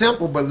says, the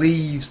simple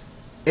believes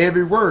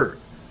every word,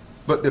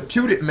 but the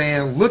prudent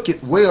man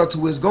looketh well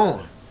to his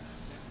going.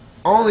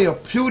 Only a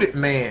prudent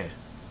man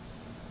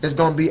is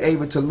going to be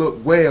able to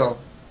look well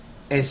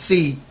and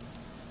see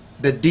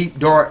the deep,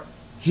 dark,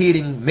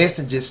 hidden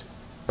messages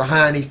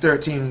behind these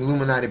 13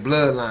 Illuminati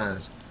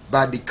bloodlines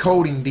by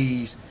decoding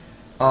these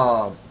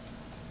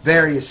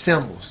various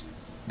symbols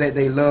that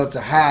they love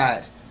to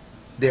hide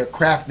their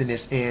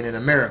craftiness in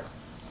America.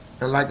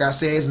 And like I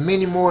said, it's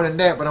many more than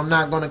that, but I'm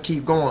not going to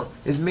keep going.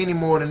 It's many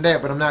more than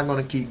that, but I'm not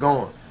going to keep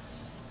going.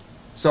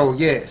 So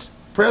yes,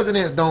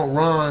 presidents don't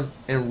run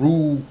and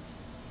rule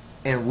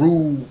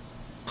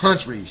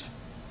countries.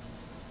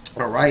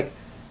 All right,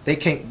 they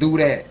can't do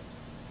that.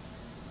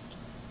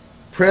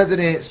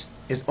 Presidents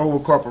is over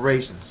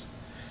corporations.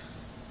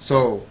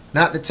 So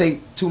not to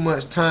take too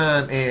much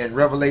time in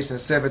Revelation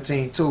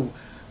 17:2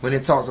 when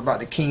it talks about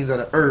the kings of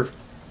the earth,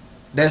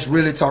 that's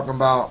really talking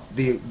about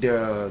the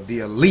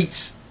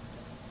elites.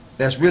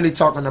 That's really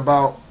talking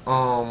about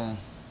one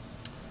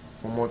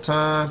more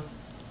time.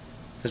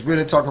 It's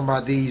really talking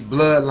about these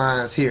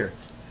bloodlines here.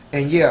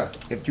 And yeah,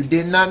 if you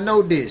did not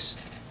know this,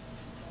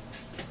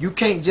 you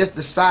can't just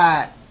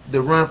decide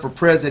to run for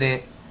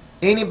president.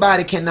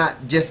 Anybody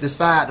cannot just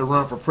decide to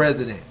run for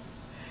president.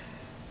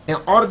 In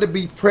order to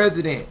be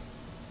president,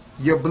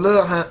 your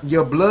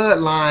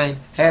bloodline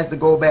has to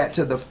go back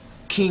to the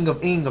King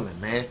of England,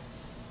 man.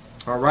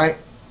 All right?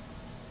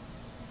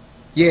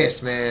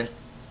 Yes, man.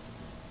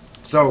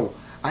 So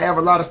I have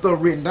a lot of stuff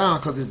written down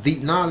because it's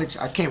deep knowledge.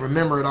 I can't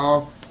remember it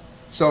all.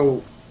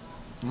 So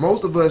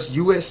most of us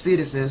U.S.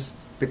 citizens,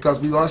 because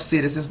we are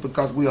citizens,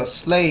 because we are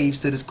slaves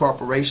to this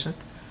corporation,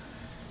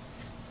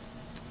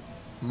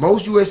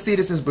 most U.S.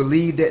 citizens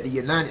believe that the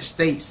United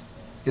States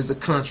is a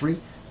country.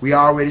 We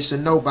already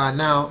should know by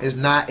now it's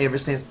not, ever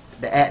since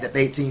the Act of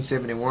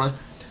 1871.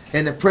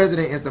 And the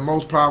president is the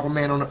most powerful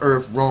man on the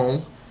earth.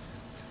 Wrong.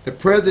 The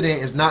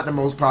president is not the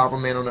most powerful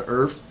man on the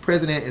earth.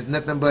 President is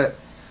nothing but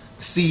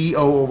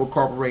CEO of a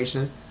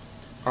corporation.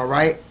 All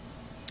right?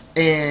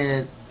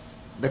 And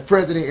the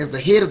president is the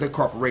head of the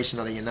corporation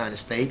of the United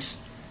States.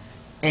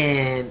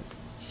 And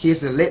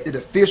his elected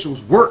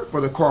officials work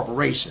for the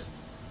corporation,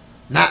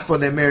 not for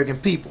the American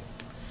people.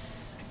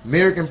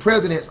 American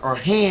presidents are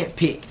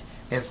handpicked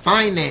and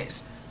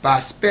financed by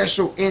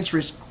special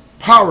interest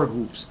power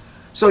groups.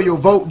 So your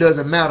vote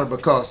doesn't matter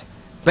because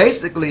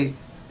basically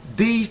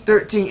these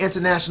 13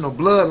 international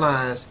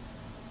bloodlines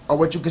are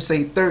what you can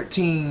say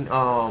 13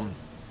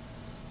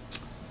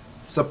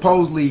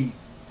 supposedly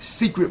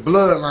secret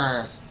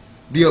bloodlines.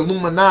 The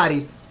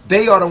Illuminati,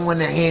 they are the one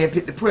that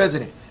handpicked the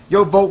president.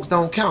 Your votes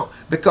don't count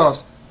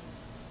because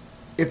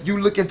if you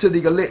look into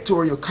the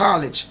electoral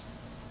college,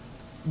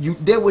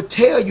 they would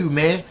tell you,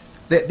 man,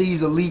 that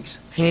these elites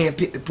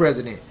handpicked the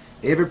president.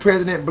 Every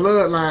president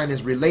bloodline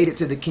is related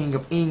to the King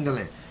of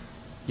England,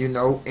 you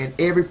know, and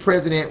every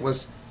president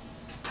was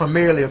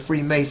primarily a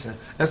Freemason.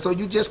 And so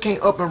you just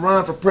can't up and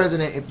run for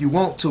president if you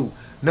want to.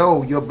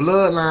 No, your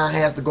bloodline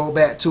has to go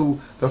back to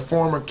the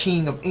former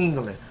King of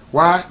England.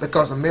 Why?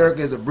 Because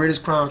America is a British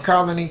Crown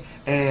colony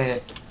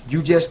and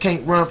you just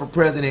can't run for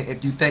president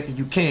if you think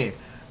you can.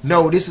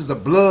 No, this is a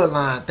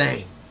bloodline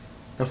thing.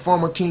 The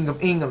former King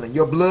of England.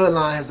 Your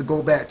bloodline has to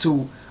go back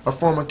to a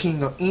former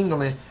King of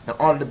England in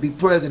order to be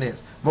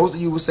president. Most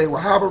of you will say,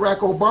 well, how Barack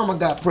Obama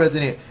got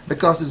president?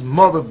 Because his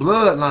mother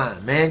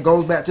bloodline, man,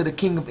 goes back to the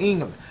King of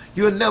England.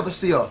 You'll never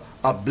see a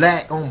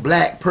black on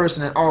black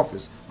person in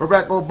office.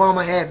 Barack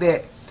Obama had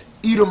that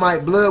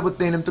Edomite blood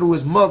within him through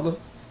his mother.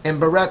 And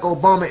Barack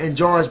Obama and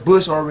George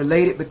Bush are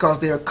related because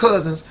they are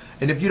cousins.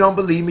 And if you don't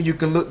believe me, you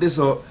can look this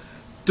up.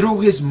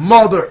 Through his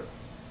mother.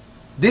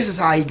 This is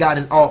how he got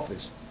in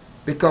office.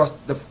 because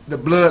the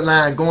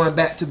bloodline going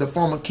back to the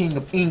former king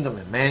of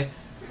England, man.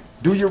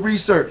 Do your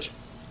research.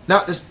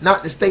 Not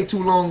to stay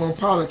too long on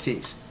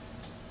politics,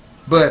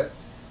 but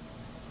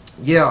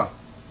yeah.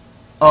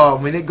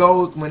 When it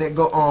goes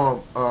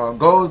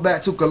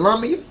back to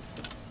Colombia,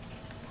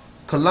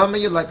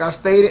 like I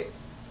stated,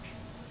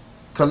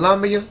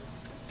 Colombia.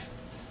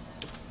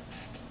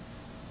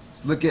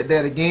 Let's look at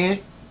that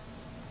again.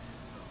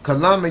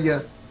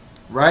 Colombia,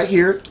 right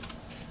here.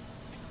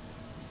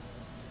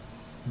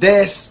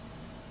 That's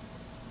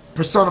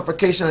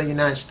personification of the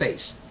United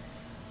States.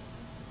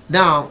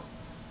 Now,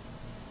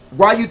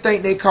 why you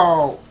think they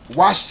call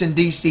Washington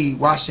D.C.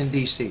 Washington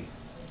D.C.?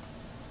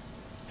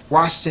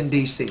 Washington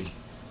D.C.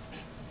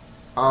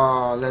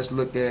 Let's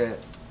look at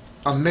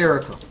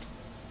America.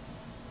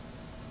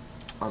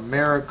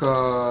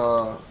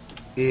 America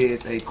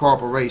is a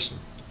corporation.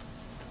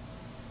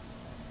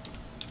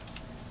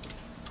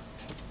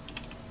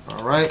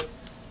 All right.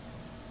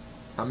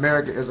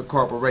 America is a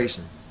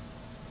corporation.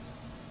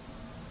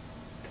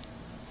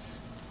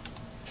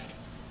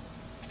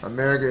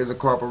 America is a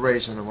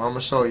corporation. And what I'm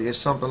going to show you, it's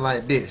something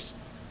like this.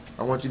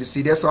 I want you to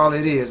see that's all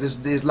it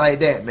is. It's like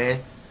that,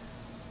 man.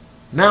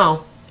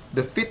 Now,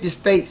 the 50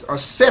 states are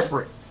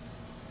separate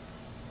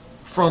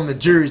from the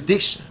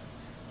jurisdiction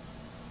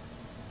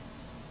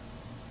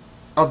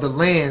of the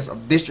lands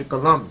of District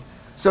Columbia.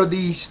 So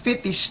these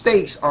 50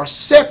 states are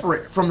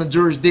separate from the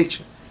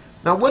jurisdiction.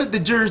 Now, what is the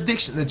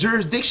jurisdiction? The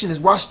jurisdiction is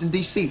Washington,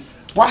 D.C.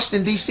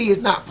 Washington, D.C. is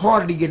not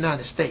part of the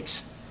United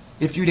States,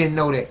 if you didn't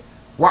know that.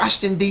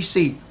 Washington,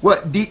 D.C.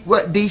 What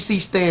D.C.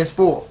 stands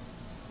for?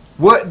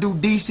 What do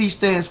D.C.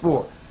 stands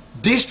for?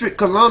 District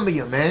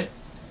Columbia, man.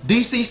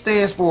 D.C.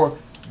 stands for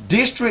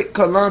District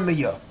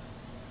Columbia.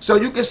 So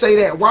you can say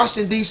that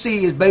Washington,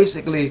 D.C. is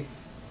basically,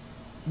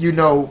 you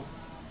know,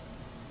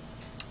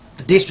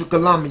 District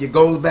Columbia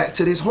goes back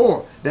to this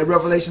whore that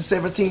Revelation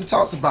 17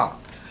 talks about.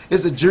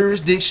 It's a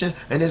jurisdiction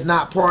and it's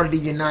not part of the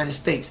United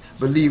States,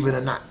 believe it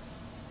or not.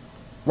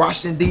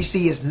 Washington,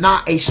 D.C. is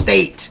not a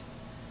state.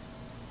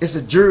 It's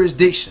a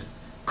jurisdiction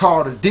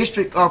called the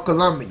District of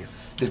Columbia,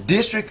 the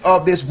district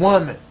of this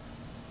woman.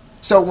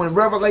 So when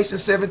Revelation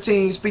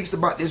 17 speaks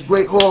about this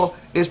great whore,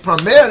 it's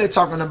primarily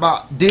talking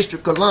about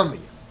District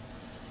Columbia,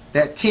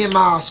 that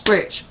 10-mile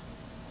stretch.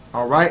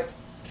 All right,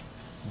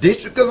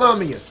 District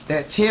Columbia,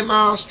 that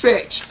 10-mile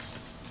stretch.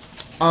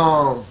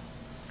 A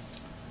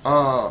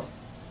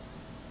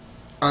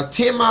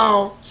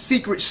 10-mile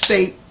secret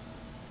state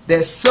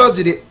that's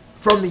subjugated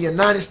from the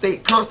United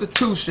States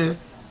Constitution,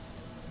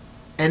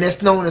 and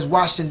that's known as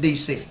Washington,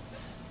 D.C.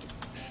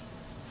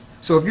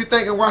 So if you're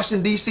thinking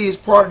Washington, D.C. is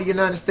part of the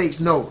United States,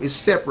 no, it's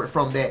separate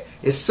from that.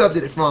 It's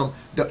subjugated from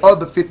the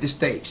other 50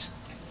 states.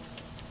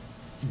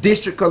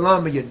 District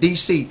Columbia,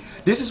 D.C.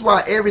 This is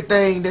why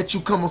everything that you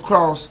come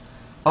across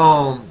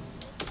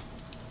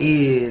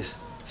is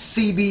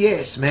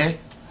CBS, man.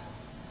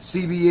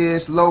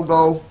 CBS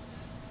logo.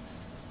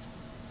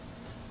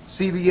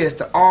 CBS,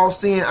 the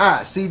all-seeing eye.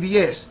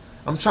 CBS.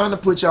 I'm trying to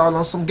put y'all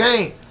on some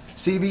game.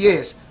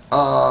 CBS.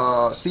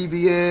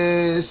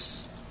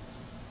 CBS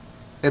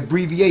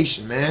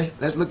abbreviation, man.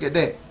 Let's look at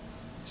that.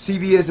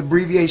 CBS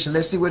abbreviation.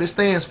 Let's see what it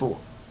stands for.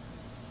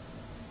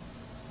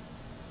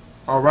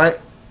 All right.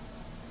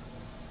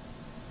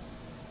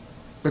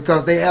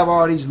 Because they have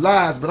all these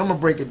lies, but I'm going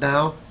to break it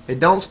down. It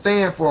don't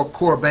stand for a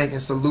core banking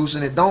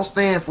solution. It don't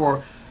stand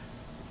for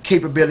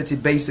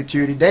capability-based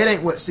security. That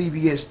ain't what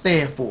CBS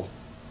stand for.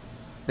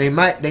 They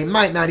might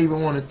not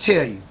even want to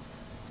tell you,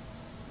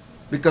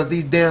 because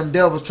these damn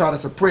devils try to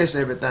suppress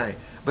everything.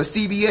 But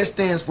CBS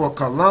stands for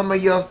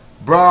Columbia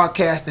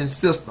Broadcasting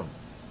System.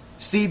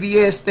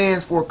 CBS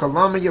stands for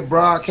Columbia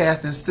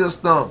Broadcasting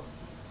System.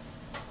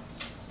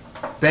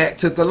 Back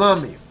to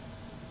Columbia.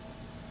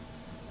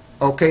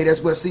 Okay,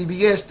 that's what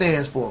CBS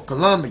stands for,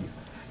 Columbia.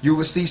 You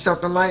will see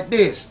something like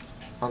this.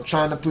 I'm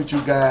trying to put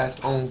you guys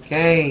on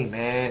game,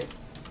 man.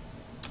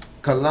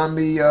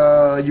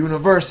 Columbia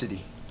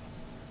University.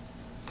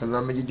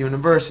 Columbia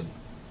University.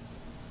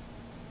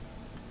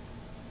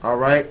 All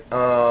right,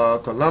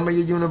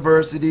 Columbia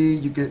University.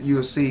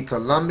 You'll see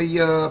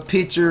Columbia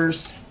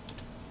pictures.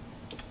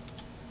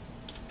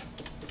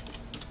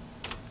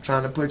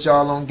 Trying to put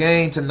y'all on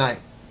game tonight.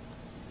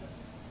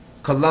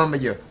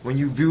 Columbia. When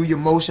you view your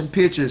motion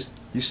pictures,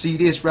 you see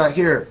this right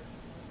here.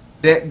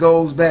 That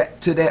goes back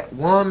to that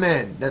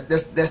woman.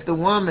 That's the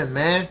woman,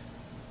 man.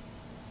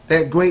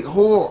 That great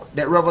whore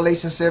that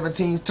Revelation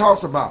 17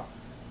 talks about.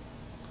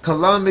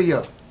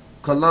 Columbia.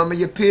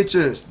 Columbia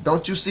pictures.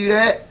 Don't you see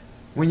that?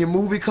 When your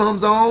movie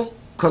comes on,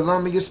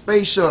 Columbia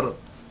Space Shuttle.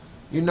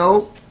 You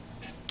know?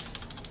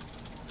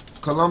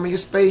 Columbia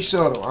Space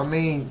Shuttle. I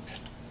mean,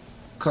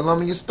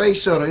 Columbia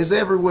Space Shuttle is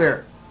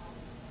everywhere.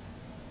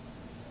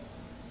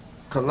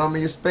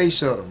 Columbia Space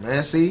Shuttle,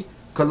 man. See?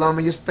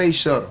 Columbia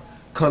Space Shuttle.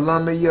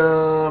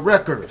 Columbia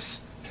Records.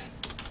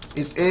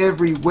 It's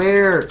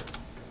everywhere.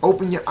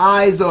 Open your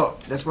eyes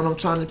up. That's what I'm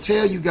trying to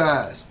tell you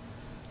guys.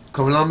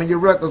 Columbia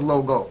Records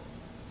logo.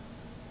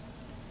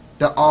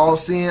 The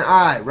all-seeing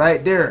eye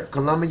right there.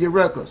 Columbia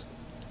Records.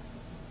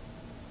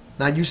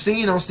 Now you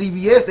seen on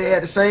CBS they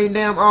had the same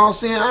damn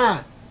all-seeing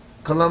eye,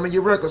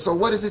 Columbia Records. So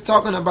what is it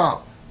talking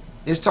about?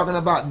 It's talking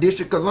about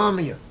District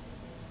Columbia.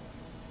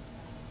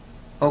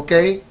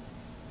 Okay,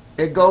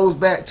 it goes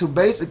back to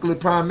basically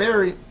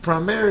primarily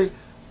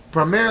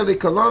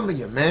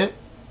Columbia, man.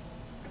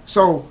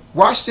 So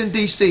Washington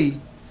D.C.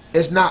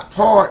 is not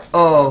part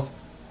of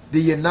the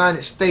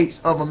United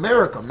States of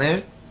America,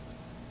 man.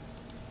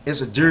 It's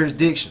a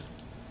jurisdiction.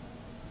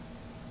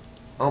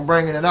 I'm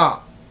bringing it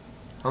out.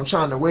 I'm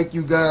trying to wake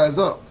you guys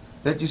up,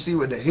 let you see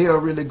what the hell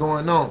really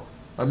going on.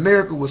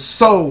 America was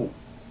sold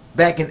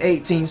back in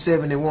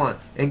 1871,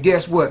 and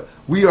guess what?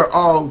 We are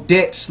all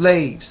debt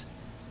slaves.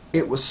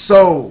 It was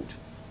sold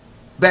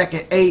back in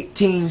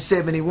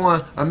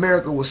 1871.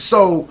 America was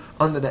sold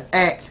under the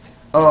Act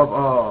of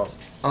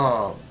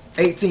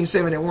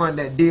 1871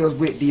 that deals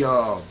with the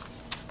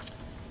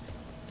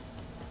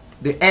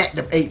Act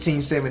of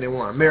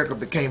 1871. America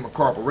became a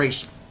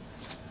corporation.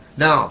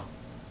 Now,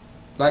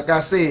 like I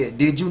said,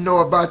 did you know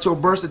about your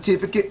birth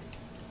certificate?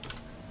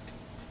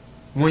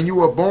 When you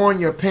were born,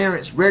 your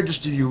parents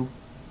registered you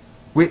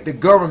with the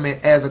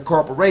government as a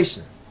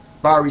corporation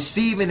by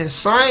receiving and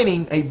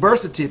signing a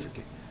birth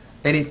certificate.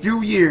 In a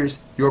few years,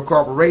 your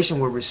corporation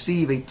will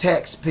receive a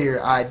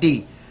taxpayer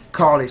ID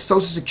called a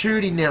Social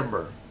Security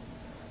number.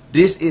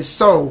 This is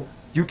so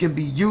you can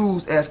be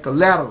used as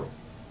collateral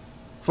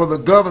for the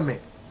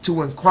government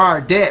to acquire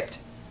debt.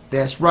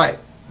 That's right.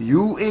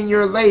 You and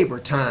your labor,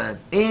 time,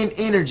 and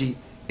energy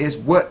is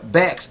what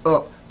backs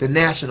up the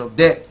national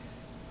debt.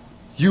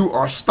 You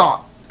are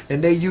stock,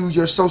 and they use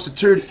your Social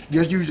Security.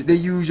 They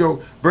use your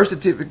birth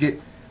certificate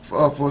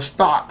for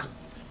stock.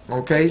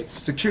 Okay,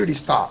 security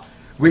stock,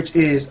 which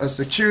is a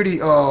security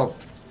a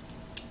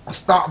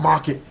stock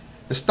market.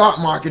 The stock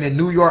market in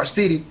New York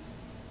City,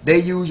 they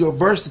use your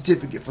birth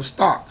certificate for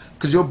stock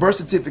because your birth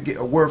certificate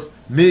are worth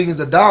millions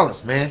of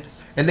dollars, man.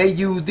 And they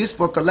use this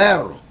for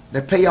collateral.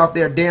 They pay off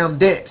their damn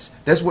debts.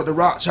 That's what the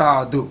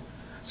Rothschild do.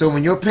 So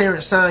when your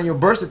parents sign your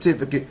birth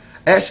certificate,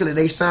 actually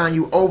they sign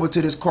you over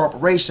to this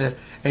corporation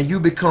and you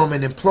become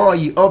an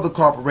employee of the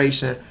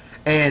corporation,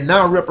 and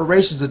now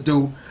reparations are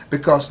due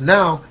because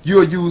now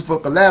you're used for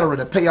collateral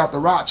to pay off the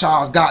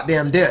Rothschild's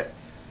goddamn debt.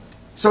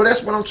 So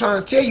that's what I'm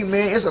trying to tell you,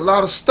 man. It's a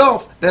lot of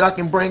stuff that I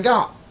can bring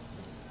out.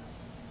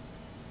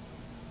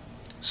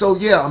 So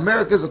yeah,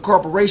 America is a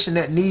corporation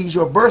that needs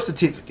your birth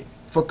certificate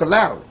for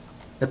collateral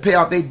to pay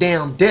off their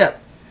damn debt.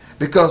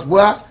 Because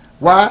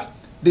why?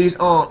 These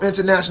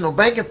international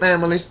banking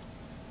families,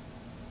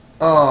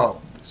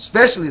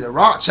 especially the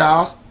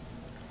Rothschilds,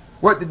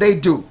 what did they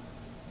do?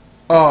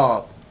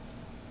 Got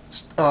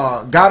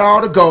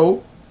all the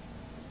gold.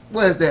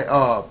 Where's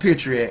that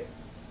picture at?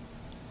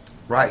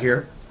 Right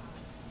here.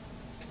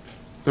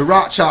 The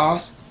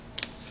Rothschilds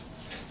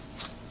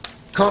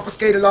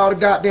confiscated all the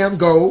goddamn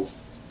gold.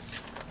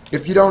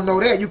 If you don't know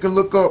that, you can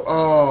look up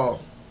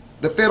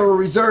the Federal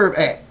Reserve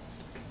Act.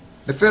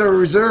 The Federal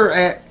Reserve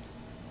Act.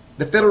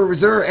 The Federal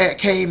Reserve Act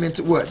came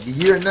into what? The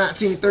year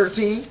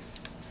 1913?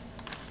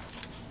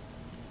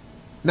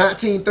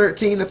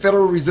 1913, the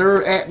Federal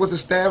Reserve Act was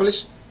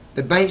established.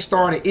 The bank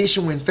started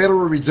issuing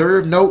Federal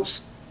Reserve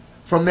notes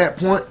from that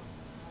point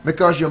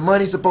because your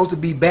money's supposed to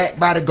be backed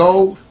by the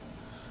gold.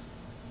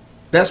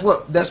 That's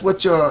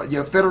what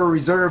your Federal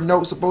Reserve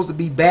note's supposed to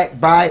be backed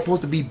by. It's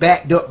supposed to be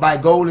backed up by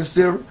gold and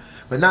silver.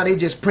 But now they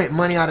just print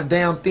money out of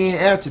damn thin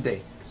air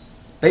today.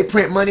 They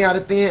print money out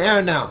of thin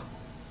air now.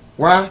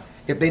 Why?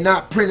 If they're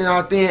not printing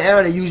out of thin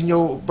air, they're using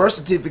your birth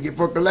certificate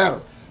for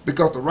collateral.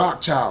 Because the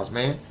Rothschilds,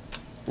 man.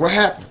 What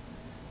happened?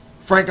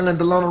 Franklin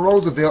Delano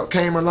Roosevelt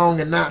came along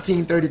in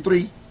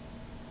 1933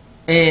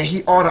 and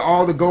he ordered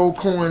all the gold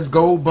coins,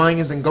 gold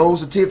bunions, and gold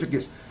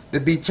certificates to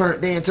be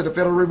turned into the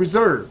Federal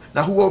Reserve.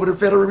 Now who over the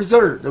Federal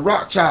Reserve? The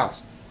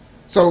Rothschilds.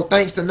 So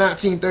thanks to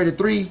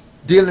 1933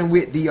 dealing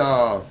with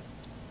the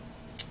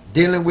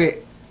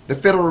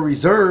Federal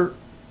Reserve,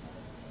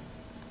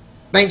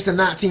 thanks to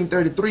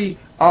 1933,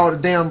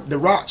 the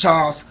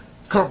Rothschilds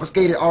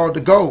confiscated all the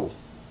gold.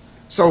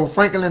 So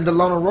Franklin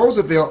Delano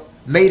Roosevelt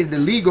made it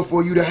illegal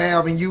for you to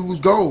have and use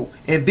gold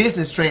in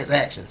business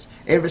transactions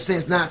ever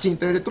since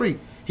 1933.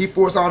 He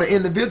forced all the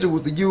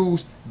individuals to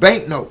use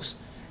banknotes.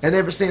 And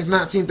ever since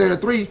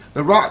 1933,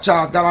 the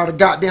Rothschilds got all the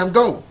goddamn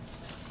gold.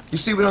 You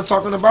see what I'm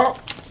talking about?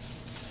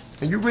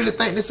 And you really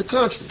think this a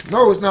country?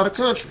 No, it's not a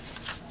country.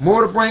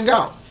 More to bring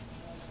out.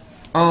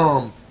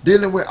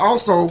 Dealing with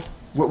also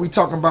what we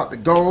talking about, the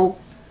gold.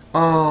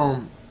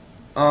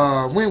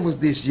 When was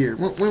this year?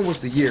 When was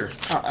the year?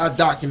 I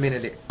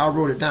documented it. I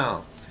wrote it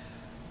down.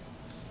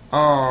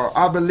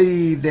 I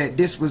believe that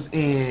this was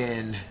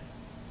in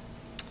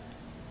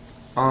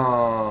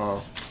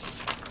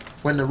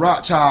when the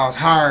Rothschilds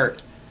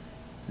hired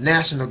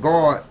National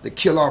Guard to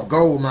kill off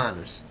gold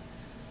miners.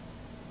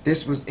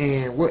 This was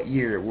in what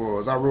year it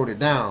was? I wrote it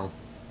down.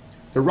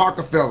 The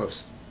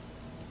Rockefellers.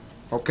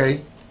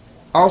 Okay.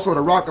 Also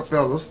the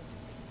Rockefellers,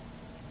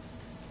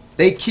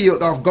 they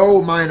killed off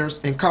gold miners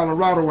in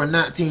Colorado in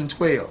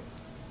 1912.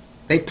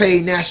 They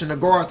paid National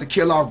Guards to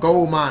kill off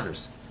gold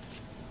miners.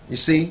 You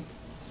see?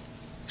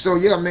 So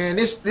yeah, man,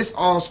 this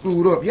all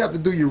screwed up. You have to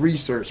do your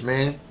research,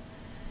 man.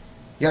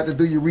 You have to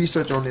do your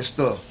research on this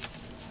stuff.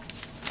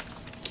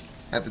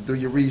 Have to do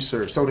your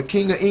research. So the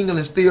King of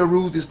England still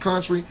rules this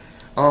country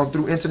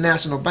through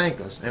international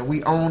bankers, and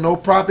we own no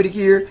property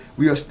here.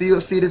 We are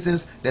still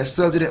citizens that's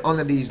subject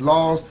under these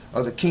laws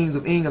of the kings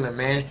of England,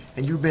 man.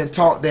 And you've been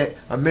taught that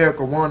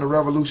America won the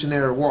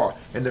Revolutionary War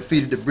and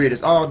defeated the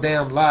British. All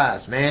damn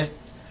lies, man.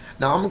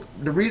 Now,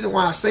 the reason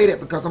why I say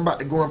that, because I'm about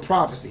to go in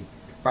prophecy,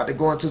 about to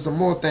go into some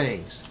more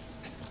things.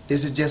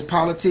 This is just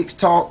politics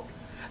talk,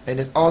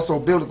 and it's also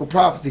biblical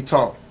prophecy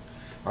talk.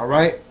 All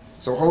right?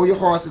 So hold your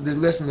horses. This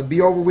lesson to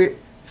be over with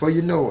before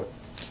you know it.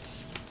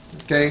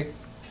 Okay?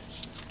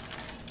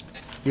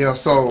 Yeah,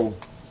 so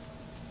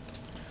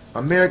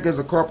America is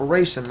a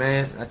corporation,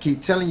 man. I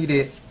keep telling you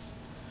that.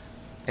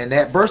 And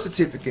that birth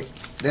certificate,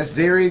 that's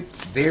very,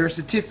 very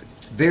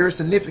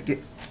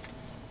significant.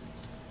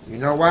 You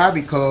know why?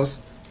 Because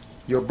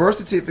your birth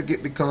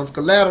certificate becomes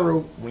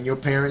collateral when your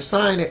parents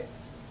sign it.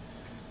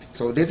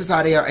 So this is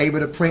how they are able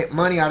to print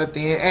money out of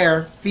thin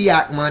air,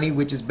 fiat money,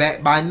 which is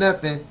backed by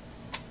nothing.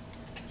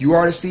 You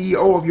are the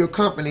CEO of your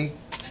company.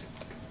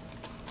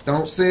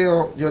 Don't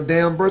sell your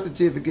damn birth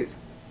certificate.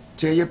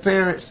 Tell your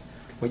parents,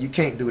 well, you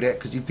can't do that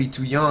because you'd be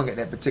too young at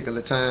that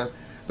particular time.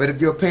 But if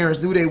your parents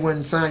knew, they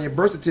wouldn't sign your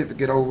birth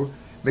certificate over,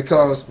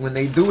 because when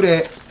they do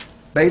that,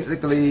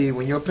 basically,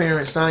 when your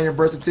parents sign your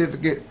birth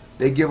certificate,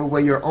 they give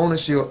away your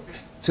ownership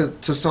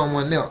to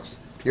someone else.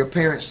 Your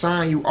parents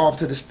sign you off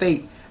to the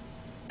state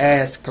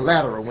as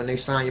collateral when they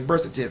sign your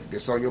birth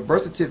certificate. So your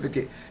birth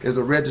certificate is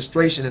a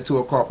registration into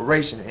a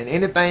corporation, and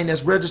anything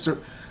that's registered,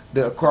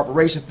 the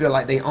corporation feel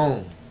like they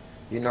own.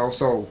 You know,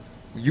 so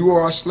you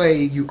are a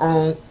slave, you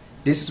own.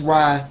 This is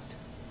why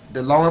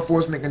the law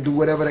enforcement can do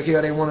whatever the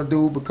hell they want to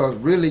do, because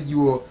really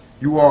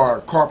you are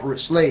a corporate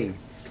slave.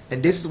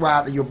 And this is why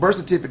after your birth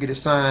certificate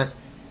is signed,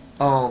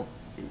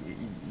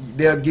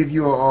 they'll give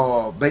you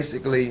a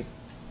basically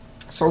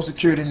Social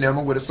Security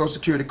number with a Social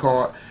Security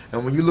card,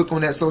 and when you look on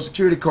that Social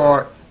Security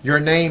card, your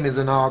name is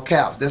in all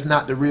caps. That's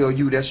not the real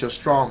you. That's your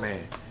straw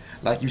man.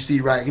 Like you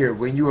see right here.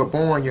 When you are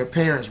born, your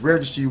parents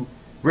register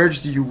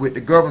you with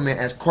the government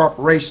as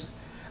corporation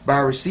by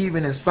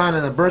receiving and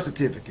signing a birth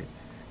certificate.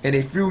 In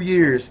a few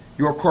years,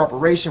 your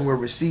corporation will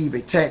receive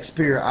a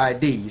taxpayer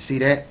ID. You see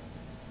that?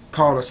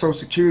 Called a Social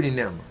Security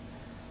number.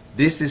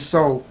 This is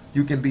so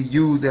you can be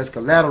used as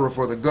collateral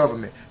for the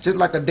government. Just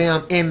like a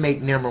damn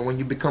inmate number when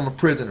you become a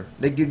prisoner.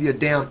 They give you a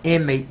damn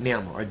inmate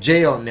number, a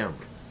jail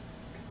number.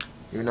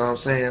 You know what I'm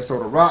saying? So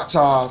the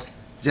Rothschilds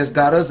just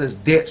got us as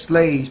debt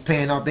slaves,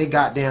 paying off their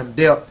goddamn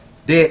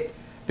debt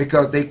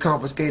because they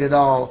confiscated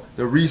all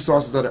the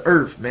resources of the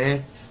earth,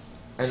 man.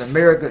 And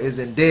America is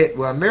in debt.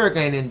 Well, America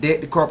ain't in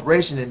debt. The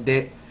corporation in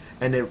debt,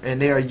 and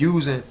they are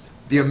using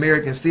the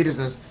American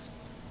citizens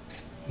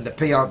to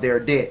pay off their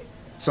debt.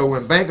 So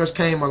when bankers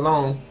came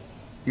along,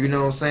 you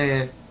know what I'm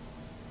saying,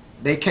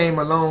 they came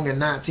along in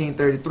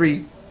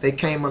 1933. They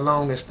came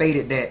along and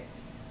stated that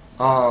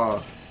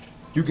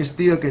you can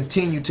still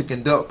continue to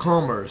conduct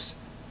commerce,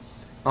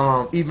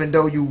 even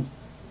though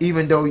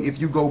if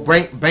you go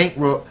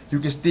bankrupt, you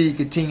can still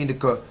continue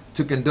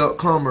to conduct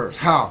commerce.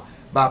 How?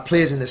 By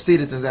pledging the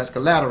citizens as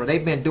collateral.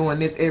 They've been doing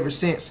this ever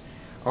since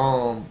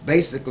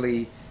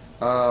basically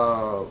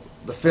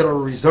the Federal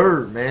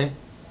Reserve, man,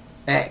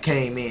 Act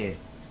came in.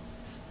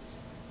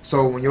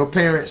 So when your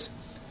parents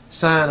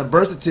sign a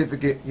birth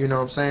certificate, you know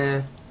what I'm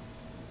saying,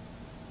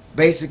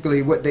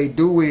 basically what they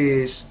do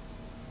is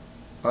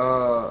they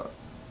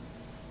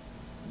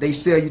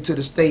sell you to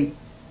the state,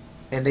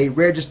 and they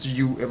register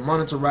you and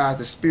monetize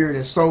the spirit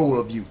and soul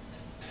of you.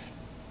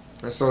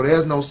 And so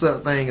there's no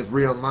such thing as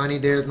real money.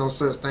 There's no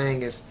such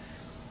thing as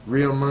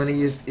real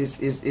money.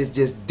 It's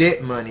just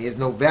debt money. There's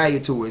no value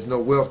to it. There's no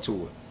wealth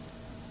to it.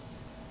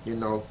 You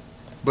know.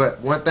 But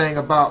one thing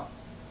about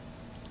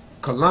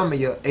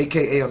Columbia,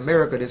 aka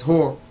America,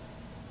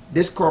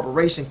 this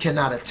corporation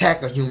cannot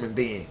attack a human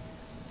being.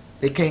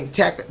 They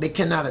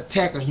cannot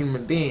attack a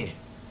human being.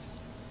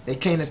 They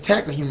can't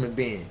attack a human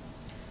being.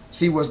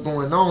 See what's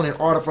going on. In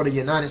order for the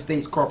United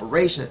States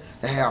corporation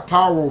to have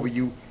power over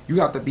you, you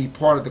have to be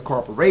part of the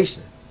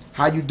corporation.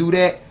 How you do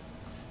that?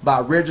 By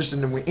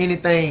registering with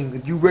anything.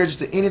 If you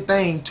register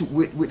anything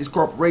with this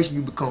corporation,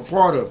 you become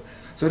part of it.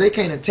 So they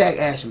can't attack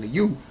actually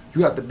you.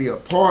 You have to be a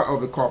part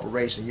of the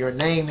corporation. Your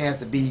name has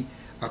to be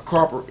a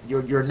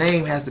your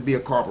name has to be a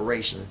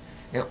corporation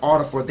in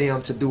order for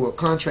them to do a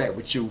contract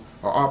with you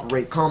or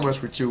operate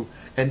commerce with you.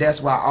 And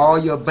that's why all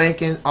your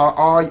banking,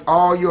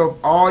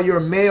 all your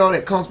mail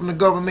that comes from the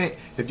government,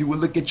 if you would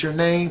look at your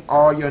name,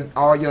 all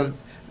your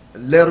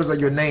letters of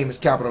your name is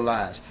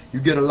capitalized.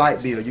 You get a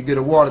light bill, you get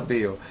a water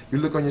bill, you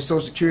look on your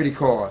Social Security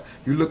card,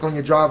 you look on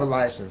your driver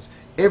license.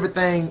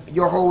 Everything,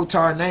 your whole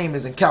entire name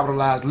is in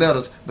capitalized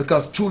letters,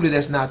 because truly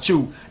that's not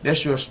you.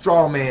 That's your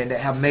straw man that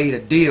have made a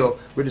deal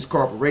with this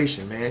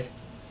corporation, man.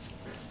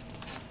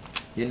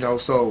 You know,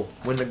 so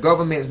when the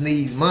government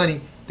needs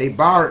money, they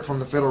borrow it from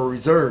the Federal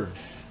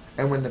Reserve.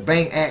 And when the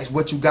bank asks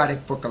what you got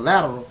for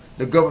collateral,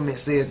 the government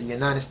says the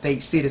United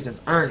States citizens'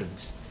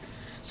 earnings.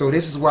 So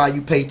this is why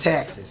you pay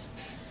taxes.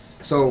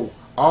 So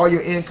all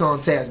your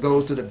income tax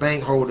goes to the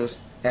bank holders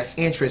as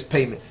interest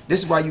payment.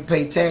 This is why you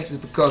pay taxes,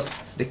 because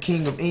the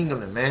King of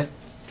England, man,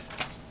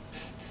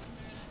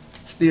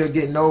 still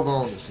getting over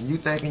on us. And you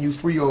thinking you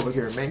free over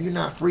here, man. You're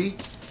not free.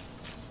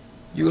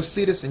 You're a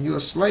citizen. You're a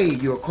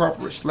slave. You're a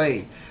corporate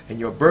slave. And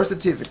your birth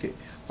certificate,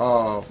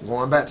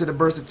 going back to the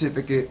birth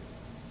certificate,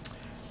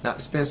 not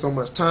to spend so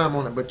much time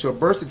on it, but your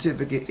birth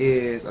certificate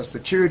is a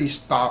security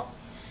stock.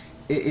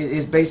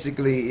 It's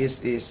basically,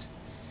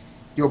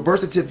 your birth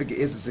certificate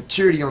is a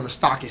security on the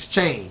stock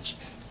exchange.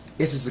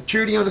 It's a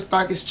security on the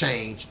stock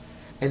exchange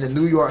in the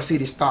New York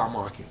City stock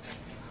market.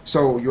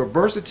 So your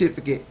birth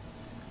certificate,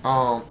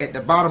 at the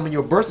bottom of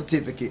your birth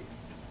certificate,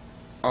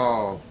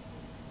 I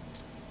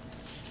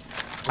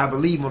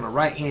believe on the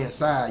right hand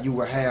side, you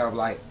will have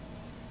like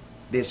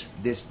this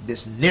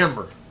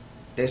number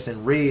that's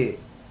in red.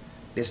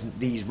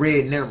 These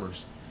red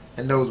numbers,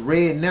 and those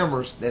red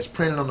numbers that's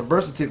printed on the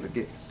birth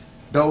certificate,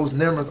 those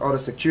numbers are the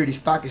security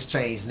stock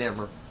exchange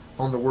number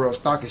on the World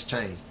Stock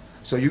Exchange.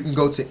 So you can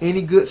go to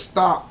any good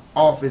stock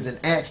office and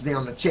ask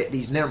them to check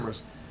these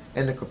numbers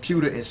in the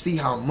computer and see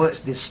how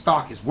much this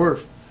stock is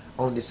worth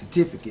on this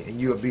certificate,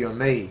 and you'll be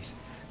amazed,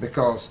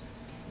 because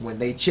when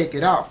they check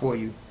it out for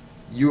you,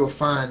 you'll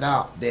find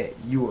out that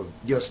your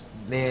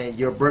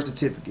birth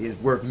certificate is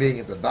worth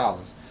millions of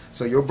dollars.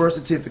 So your birth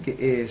certificate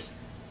is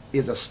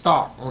a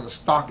stock on the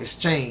stock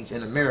exchange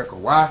in America.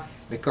 Why?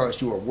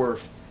 Because you are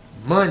worth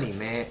money,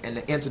 man, and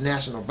the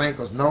international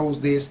bankers knows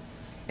this,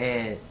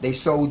 and they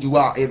sold you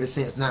out ever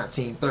since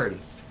 1930.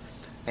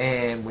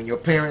 And when your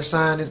parents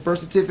sign this birth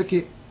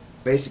certificate,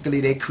 basically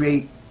they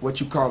create what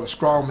you call a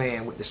straw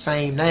man with the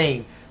same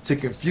name to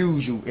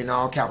confuse you in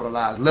all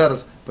capitalized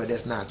letters, but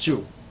that's not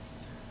you.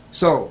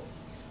 So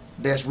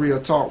that's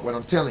real talk, what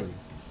I'm telling you.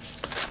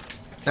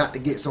 Not to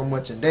get so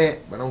much in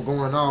that, but I'm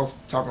going off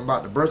talking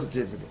about the birth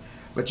certificate.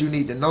 But you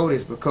need to know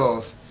this,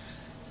 because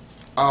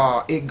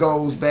it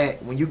goes back,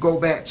 when you go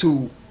back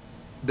to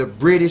the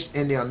British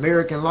and the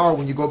American law,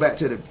 when you go back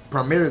to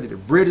primarily the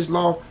British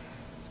law,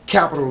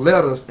 capital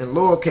letters and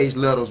lowercase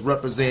letters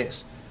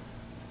represents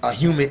a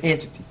human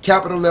entity.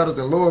 Capital letters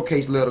and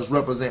lowercase letters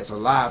represents a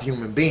live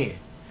human being.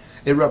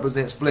 It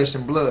represents flesh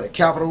and blood.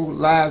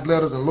 Capitalized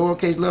letters and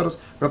lowercase letters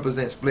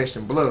represents flesh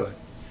and blood.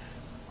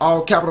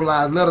 All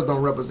capitalized letters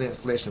don't represent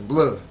flesh and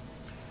blood.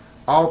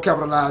 All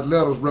capitalized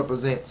letters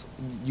represents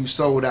you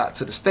sold out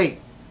to the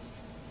state,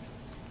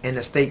 and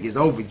the state is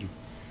over you.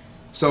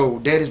 So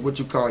that is what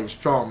you call your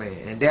straw man,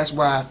 and that's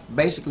why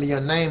basically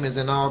your name is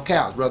in all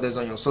caps, whether it's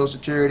on your Social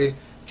Security,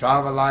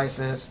 driver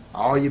license,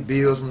 all your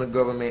bills from the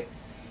government,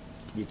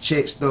 your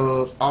check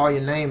stubs, all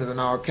your name is in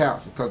all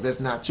caps, because that's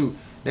not you.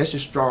 That's your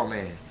straw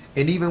man.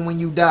 And even when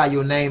you die,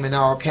 your name in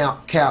all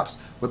caps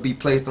would be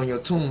placed on your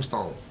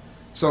tombstone.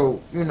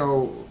 So, you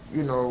know,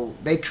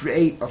 they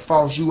create a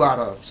false you out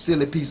of a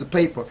silly piece of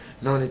paper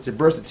known as your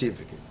birth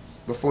certificate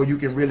before you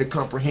can really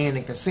comprehend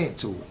and consent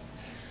to it.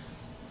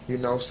 You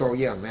know, so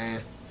yeah,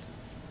 man.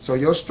 So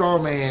your straw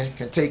man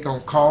can take on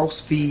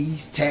costs,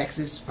 fees,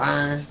 taxes,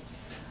 fines,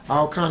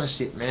 all kind of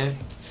shit, man.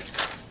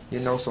 You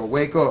know, so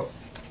wake up.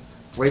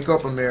 Wake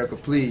up, America,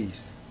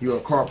 please. You're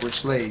a corporate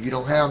slave. You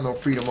don't have no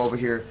freedom over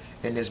here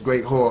in this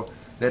great whore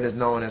that is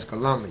known as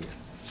Columbia.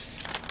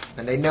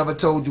 And they never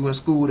told you in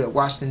school that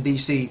Washington,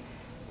 D.C.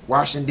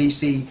 Has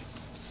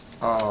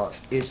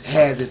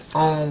its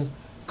own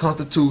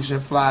constitution,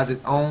 flies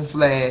its own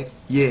flag.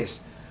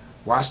 Yes,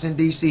 Washington,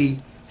 D.C.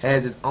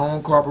 has its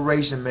own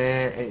corporation,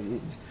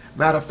 man.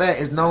 Matter of fact,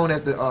 it's known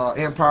as the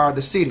Empire of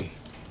the City.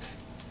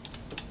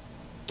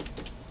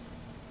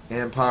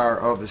 Empire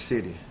of the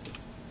City.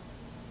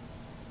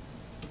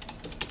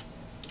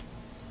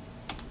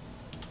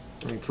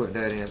 Let me put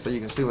that in so you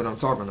can see what I'm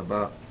talking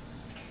about.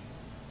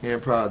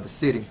 Empire of the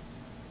City.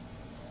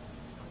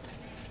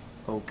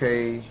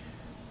 Okay.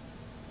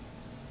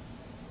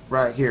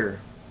 Right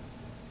here.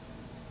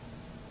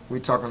 We're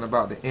talking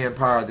about the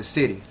Empire of the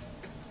City.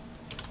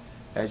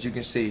 As you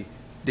can see,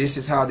 this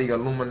is how the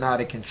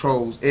Illuminati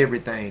controls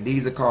everything.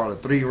 These are called the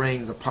 3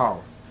 rings of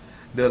power.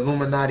 The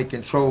Illuminati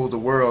controls the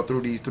world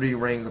through these 3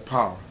 rings of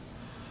power.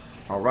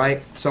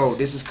 Alright? So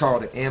this is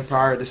called the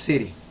Empire of the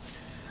City.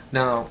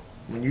 Now,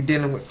 when you're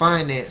dealing with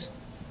finance,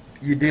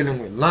 you're dealing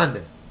with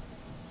London.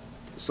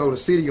 So the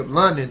city of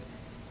London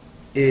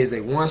is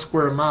a 1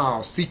 square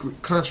mile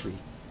secret country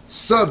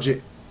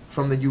subject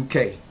from the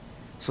UK.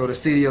 So the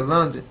city of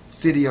London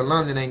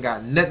ain't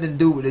got nothing to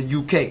do with the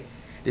UK.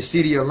 The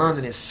city of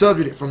London is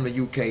subject from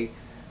the UK,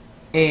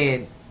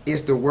 and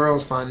it's the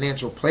world's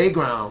financial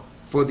playground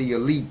for the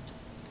elite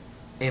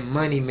and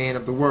money man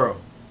of the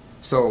world.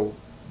 So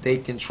they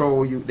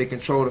control you. They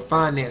control the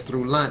finance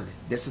through London.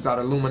 This is how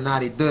the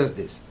Illuminati does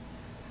this.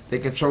 They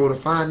control the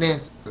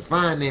finance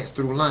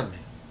through London.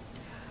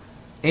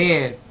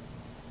 And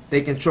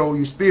they control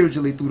you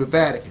spiritually through the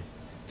Vatican.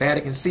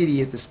 Vatican City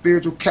is the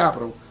spiritual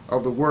capital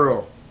of the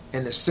world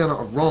and the center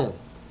of Rome.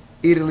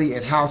 Italy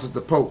and houses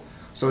the Pope.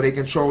 So they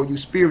control you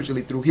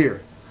spiritually through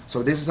here.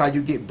 So this is how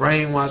you get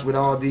brainwashed with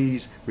all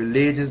these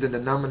religions and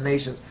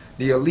denominations.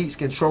 The elites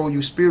control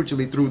you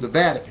spiritually through the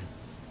Vatican.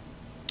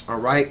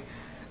 Alright?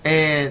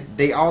 And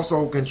they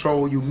also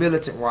control you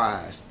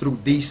militant-wise through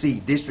D.C.,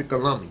 District of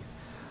Columbia.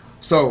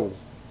 So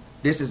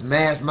this is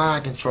mass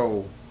mind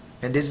control,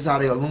 and this is how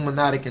the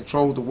Illuminati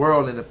control the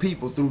world and the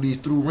people through these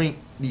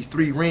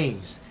three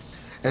rings.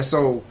 And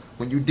so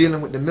when you're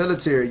dealing with the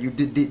military,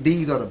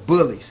 these are the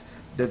bullies.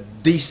 The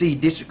D.C.,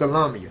 District of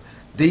Columbia.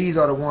 These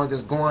are the ones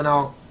that's going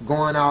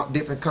out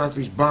different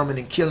countries, bombing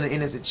and killing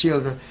innocent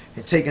children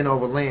and taking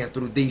over lands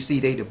through D.C.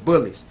 They the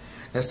bullies.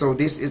 And so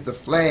this is the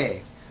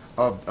flag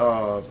of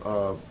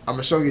I'm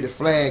gonna show you the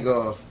flag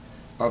of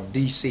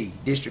D.C.,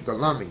 District of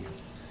Columbia,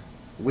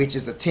 which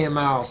is a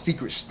 10-mile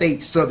secret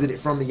state subjected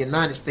from the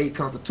United States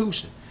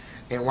Constitution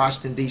in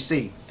Washington,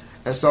 D.C.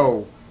 And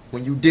so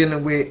when you're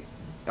dealing with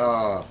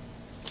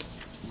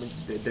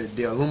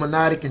the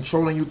Illuminati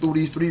controlling you through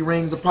these three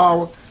rings of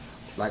power,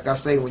 like I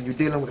say, when you're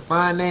dealing with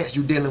finance,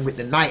 you're dealing with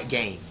the night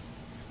game.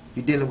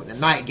 You're dealing with the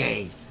night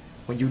game.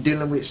 When you're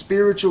dealing with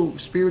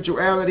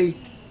spirituality,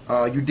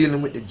 you're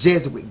dealing with the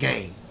Jesuit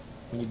game.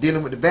 When you're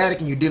dealing with the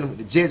Vatican, you're dealing with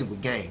the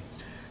Jesuit game.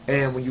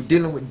 And when you're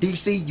dealing with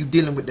D.C., you're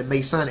dealing with the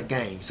Masonic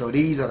gang. So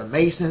these are the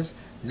Masons,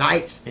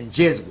 Knights, and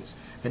Jesuits.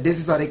 And this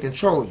is how they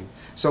control you.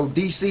 So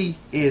D.C.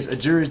 is a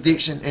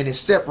jurisdiction and is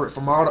separate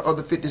from all the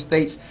other 50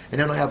 states, and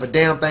they don't have a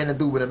damn thing to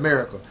do with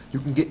America. You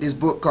can get this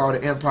book called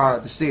The Empire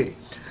of the City.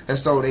 And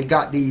so they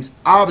got these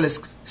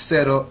obelisks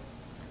set up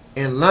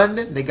in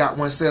London, they got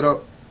one set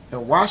up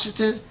in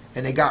Washington,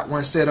 and they got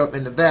one set up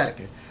in the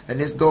Vatican. And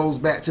this goes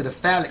back to the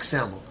phallic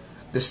symbol.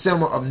 The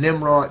symbol of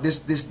Nimrod,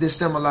 this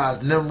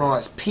symbolized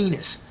Nimrod's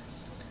penis,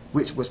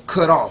 which was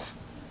cut off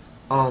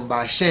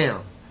by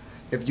Shem.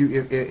 If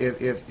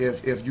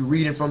you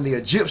reading from the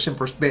Egyptian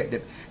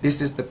perspective, this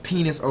is the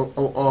penis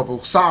of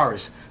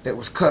Osiris that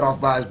was cut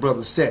off by his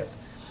brother Seth.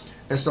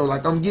 And so,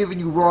 like, I'm giving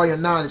you royal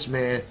knowledge,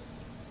 man.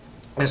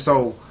 And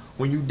so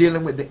when you're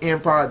dealing with the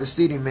Empire of the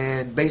City,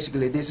 man,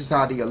 basically this is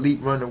how the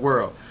elite run the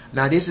world.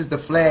 Now this is the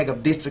flag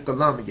of District of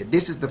Columbia.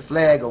 This is the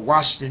flag of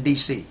Washington,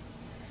 D.C.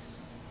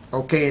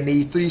 Okay, and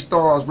these three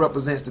stars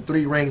represents the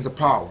three rings of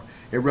power.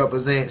 It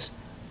represents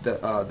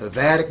the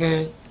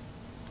Vatican,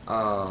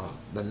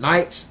 the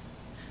Knights.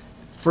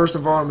 First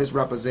of all, this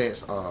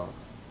represents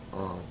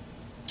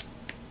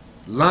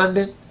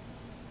London.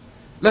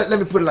 Let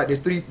me put it like this.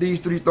 These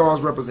three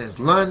stars represents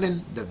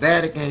London, the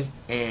Vatican,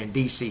 and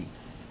D.C.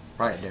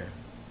 Right there,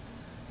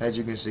 as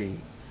you can see.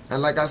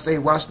 And like I say,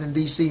 Washington,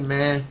 D.C.,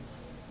 man,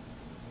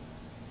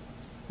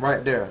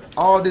 right there.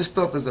 All this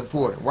stuff is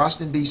important.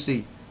 Washington,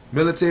 D.C.,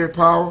 military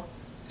power,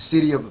 the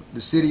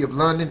city of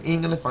London,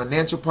 England,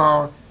 financial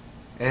power,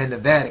 and the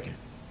Vatican.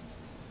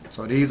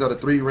 So these are the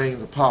three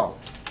rings of power.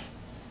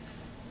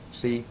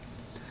 See?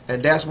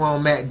 And that's why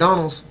on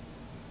McDonald's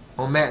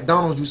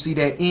you see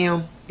that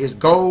M is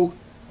gold,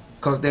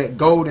 because that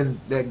golden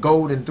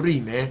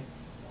 3, man.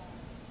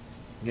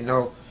 You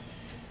know,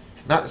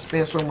 not to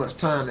spend so much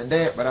time in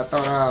that, but I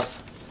thought I'd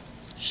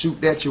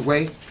shoot that your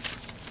way.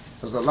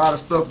 There's a lot of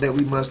stuff that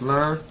we must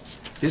learn.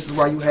 This is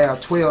why you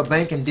have 12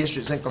 banking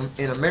districts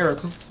in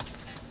America.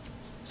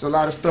 It's a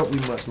lot of stuff we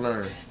must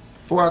learn.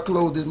 Before I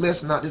close this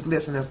lesson out, this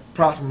lesson has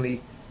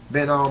approximately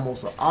been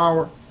almost an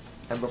hour.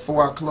 And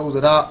before I close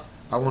it out,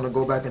 I want to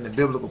go back into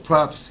biblical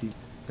prophecy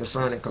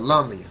concerning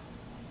Columbia,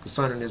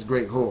 concerning this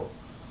great whore.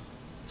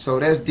 So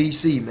that's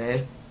D.C.,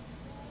 man,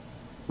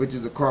 which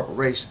is a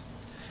corporation.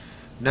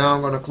 Now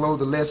I'm going to close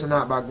the lesson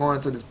out by going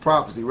into this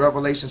prophecy.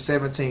 Revelation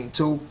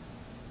 17:2,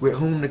 with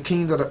whom the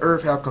kings of the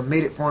earth have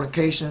committed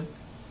fornication.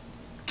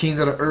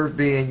 Kings of the earth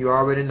being, you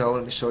already know,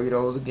 let me show you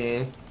those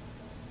again.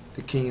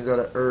 The kings of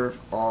the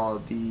earth are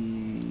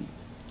the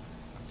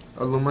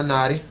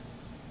Illuminati.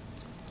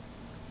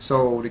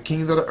 So the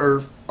kings of the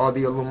earth are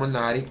the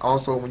Illuminati.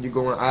 Also, when you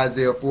go in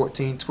Isaiah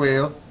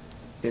 14:12,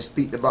 it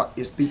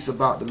speaks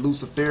about the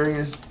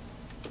Luciferians.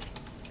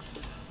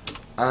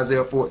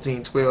 Isaiah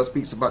 14:12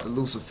 speaks about the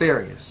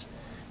Luciferians.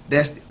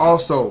 That's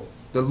also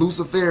the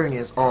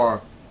Luciferians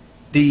are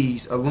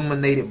these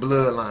illuminated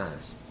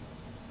bloodlines.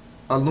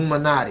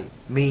 Illuminati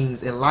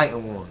means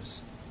enlightened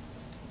ones,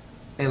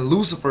 and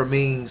Lucifer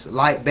means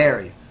light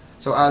barrier.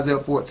 So Isaiah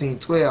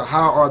 14:12,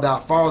 how art thou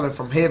fallen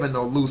from heaven,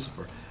 O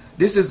Lucifer?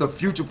 This is the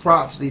future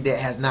prophecy that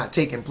has not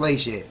taken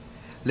place yet,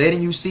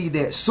 letting you see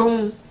that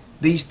soon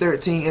these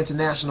 13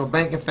 international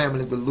banking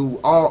families will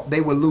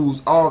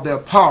lose all their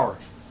power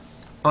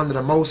under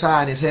the Most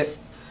High and His head.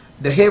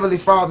 The Heavenly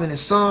Father and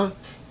His Son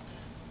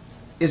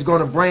is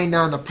going to bring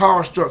down the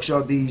power structure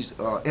of these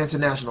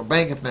international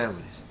banking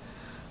families.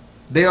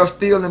 They are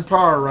still in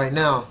power right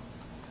now,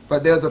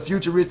 but there's a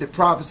futuristic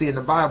prophecy in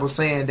the Bible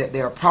saying that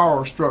their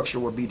power structure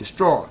will be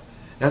destroyed.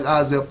 That's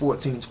Isaiah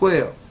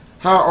 14:12.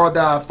 How art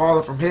thou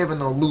fallen from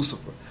heaven, O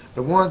Lucifer?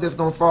 The ones that's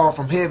going to fall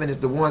from heaven is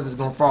the ones that's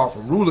going to fall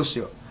from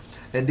rulership.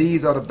 And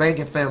these are the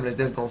banking families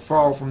that's going to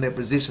fall from their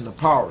position of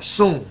power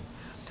soon.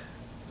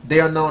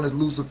 They are known as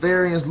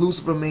Luciferians.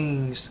 Lucifer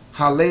means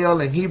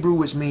Hallel in Hebrew,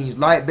 which means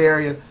light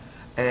barrier.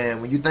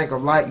 And when you think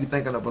of light, you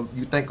think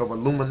of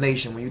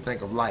illumination. When you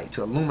think of light,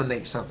 to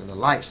illuminate something, to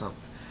light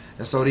something.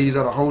 And so these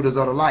are the holders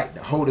of the light,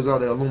 the holders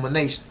of the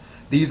illumination.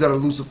 These are the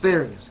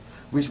Luciferians,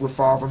 which will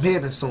fall from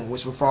heaven soon,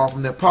 which will fall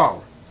from their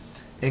power.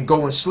 and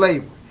go in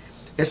slavery.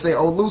 It say,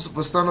 O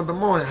Lucifer, son of the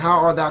morning, how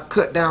art thou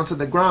cut down to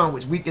the ground,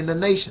 which weaken the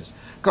nations?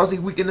 Because he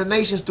weakened the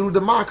nations through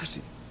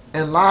democracy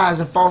and lies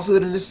and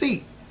falsehood and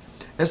deceit.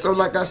 And so,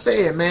 like I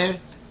said, man,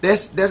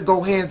 let's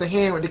go hand to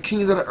hand with the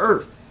kings of the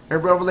earth in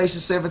Revelation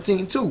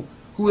 17:2,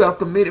 who have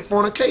committed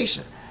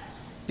fornication.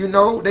 You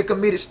know, they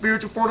committed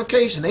spiritual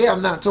fornication. They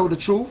have not told the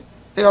truth.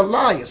 They are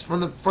liars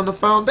from the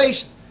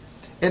foundation.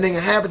 And the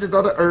inhabitants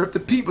of the earth, the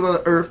people of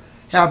the earth,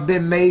 have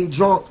been made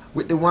drunk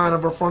with the wine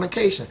of her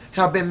fornication.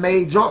 Have been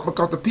made drunk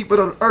because the people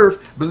of the earth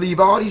believe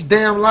all these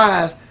damn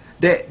lies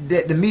that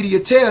the media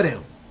tell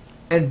them.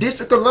 And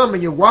District of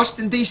Columbia,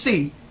 Washington,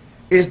 D.C.,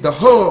 is the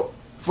hub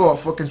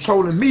for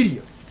controlling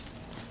media.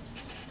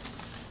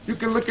 You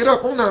can look it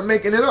up. I'm not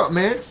making it up,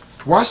 man.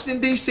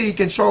 Washington, D.C.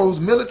 controls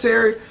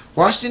military.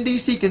 Washington,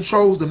 D.C.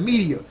 controls the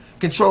media,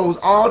 controls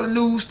all the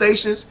news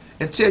stations,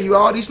 and tell you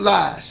all these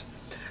lies.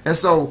 And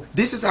so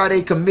this is how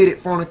they committed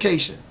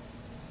fornication.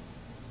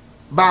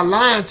 By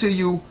lying to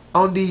you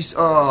on these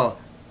on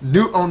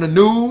the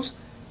news,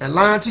 and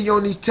lying to you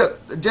on these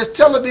just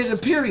television,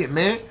 period,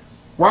 man.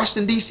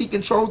 Washington, D.C.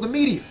 controls the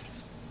media.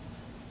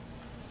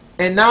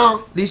 And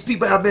now these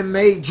people have been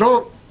made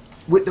drunk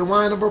with the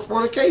wine of her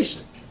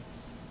fornication.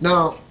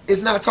 Now,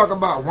 it's not talking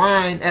about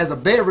wine as a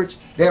beverage.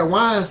 That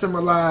wine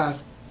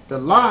symbolizes the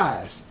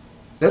lies.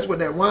 That's what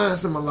that wine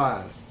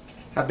symbolizes.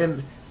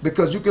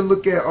 Because you can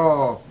look at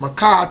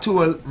Micaiah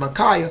 2:11.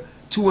 Micaiah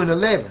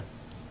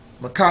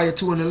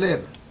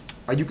 2:11.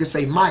 Or you can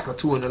say Micah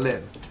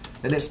 2:11.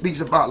 And it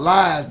speaks about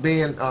lies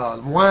being,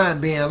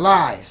 wine being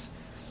lies.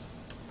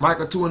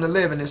 Micah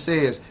 2:11, it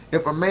says,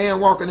 if a man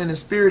walking in the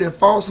spirit and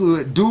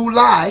falsehood do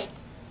lie,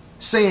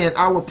 saying,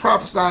 I will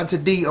prophesy unto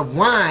thee of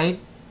wine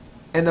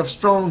and of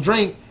strong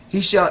drink, he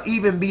shall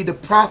even be the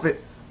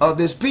prophet of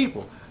this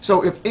people.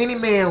 So if any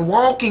man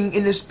walking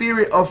in the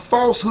spirit of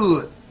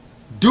falsehood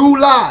do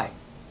lie,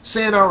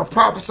 saying, I will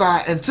prophesy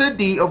unto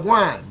thee of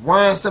wine.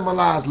 Wine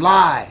symbolizes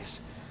lies.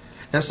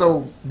 And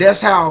so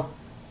that's how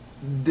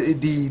the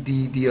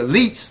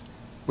elites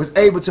was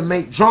able to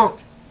make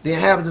drunk the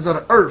inhabitants of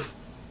the earth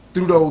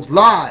through those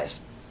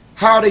lies.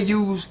 How do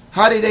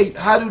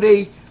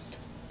they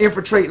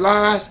infiltrate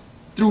lies?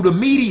 Through the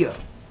media,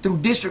 through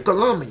District of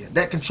Columbia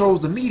that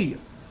controls the media.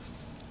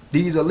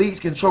 These elites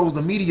control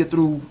the media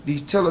through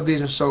these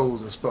television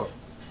shows and stuff.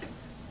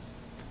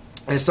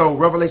 And so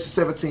Revelation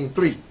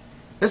 17:3.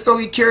 And so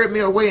he carried me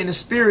away in the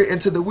spirit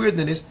into the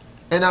wilderness,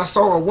 and I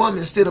saw a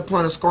woman sit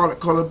upon a scarlet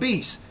colored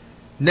beast,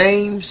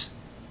 names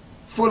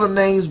full of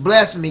names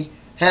blasphemy,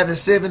 having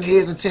 7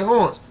 heads and 10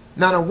 horns.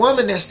 Now the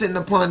woman that's sitting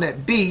upon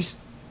that beast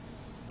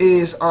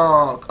is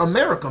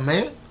America,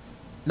 man.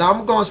 Now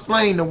I'm going to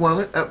explain the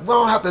woman. We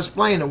don't have to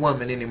explain the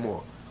woman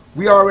anymore.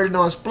 We already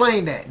know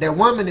explain that. That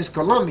woman is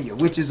Columbia,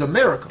 which is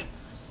America.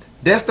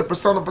 That's the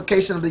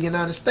personification of the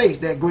United States,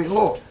 that great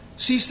whore.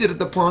 She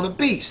sitteth upon a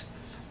beast.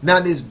 Now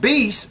this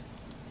beast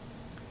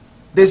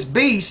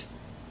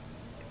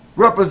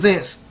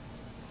represents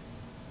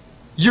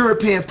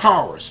European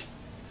powers.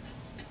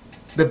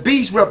 The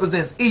beast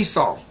represents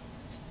Esau.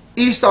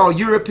 Esau,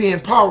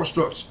 European power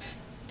structure.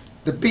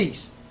 The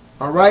beast.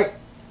 Alright?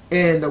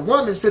 And the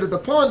woman sitteth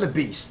upon the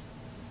beast.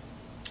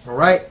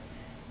 Alright?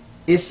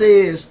 It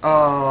says,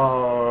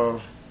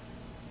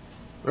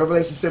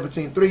 Revelation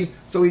 17:3.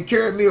 So he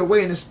carried me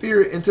away in the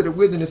spirit into the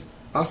wilderness.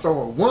 I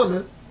saw a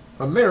woman,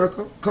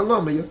 America,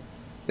 Columbia,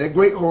 that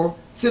great whore,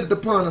 sitteth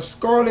upon a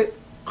scarlet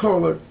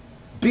colored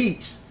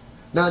beast.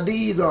 Now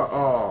these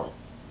are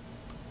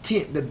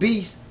the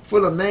beast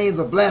full of names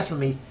of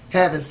blasphemy,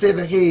 having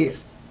 7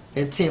 heads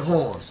and 10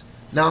 horns.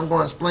 Now I'm going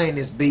to explain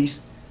this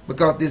beast,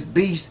 because this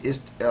beast is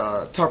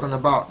talking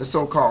about the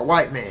so-called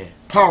white man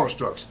power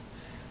structure.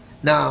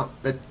 Now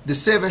the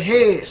 7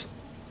 heads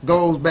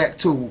goes back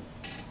to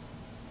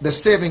the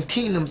 7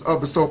 kingdoms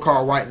of the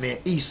so-called white man,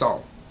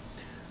 Esau.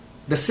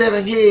 The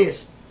 7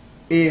 heads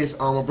is,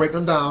 I'm going to break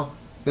them down.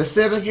 The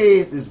 7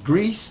 heads is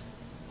Greece,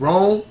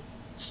 Rome,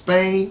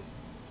 Spain,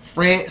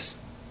 France,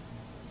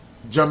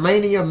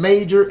 Germania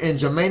Major and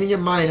Germania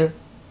Minor,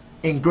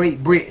 and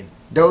Great Britain.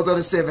 Those are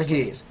the 7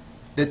 heads.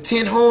 The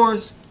 10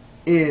 horns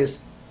is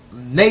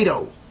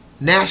NATO,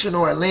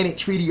 National Atlantic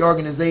Treaty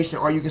Organization,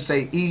 or you can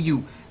say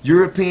EU,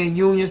 European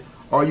Union,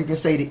 or you can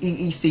say the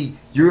EEC,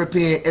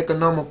 European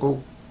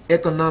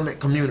Economic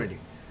Community.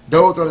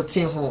 Those are the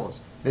 10 horns.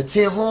 The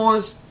 10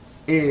 horns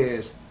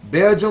is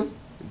Belgium,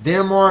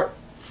 Denmark,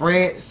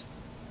 France,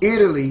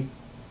 Italy,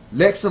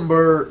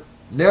 Luxembourg,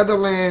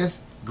 Netherlands,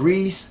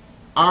 Greece,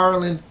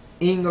 Ireland,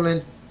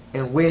 England,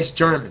 and West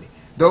Germany.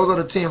 Those are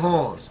the 10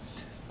 horns,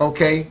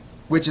 okay,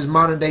 which is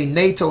modern day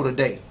NATO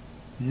today.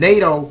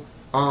 NATO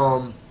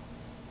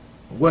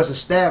was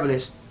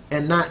established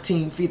in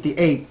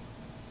 1958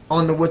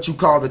 under what you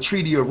call the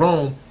Treaty of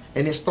Rome,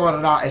 and it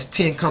started out as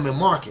 10 common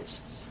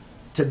markets.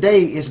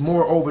 Today it's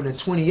more over than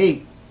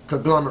 28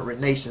 conglomerate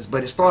nations,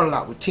 but it started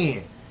out with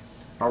 10.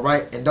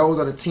 Alright, and those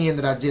are the 10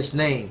 that I just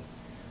named.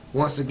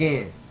 Once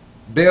again,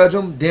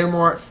 Belgium,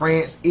 Denmark,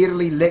 France,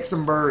 Italy,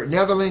 Luxembourg,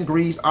 Netherlands,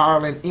 Greece,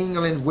 Ireland,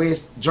 England,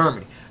 West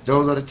Germany.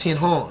 Those are the 10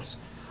 horns.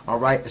 All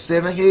right, the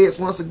 7 heads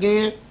once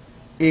again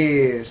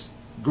is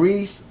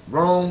Greece,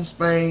 Rome,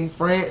 Spain,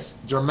 France,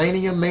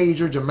 Germania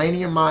Major,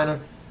 Germania Minor,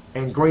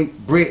 and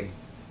Great Britain.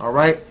 All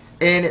right,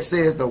 and it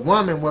says the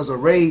woman was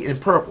arrayed in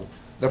purple.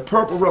 The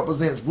purple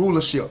represents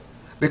rulership,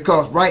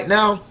 because right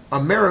now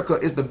America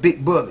is the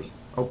big bully.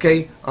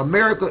 Okay,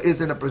 America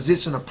is in a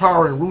position of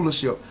power and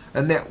rulership,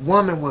 and that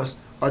woman was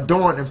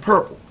adorned in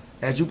purple.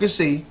 As you can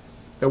see,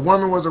 the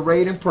woman was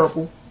arrayed in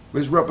purple,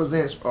 which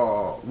represents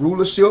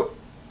rulership,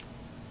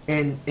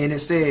 and it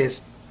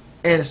says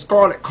in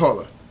scarlet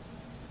color.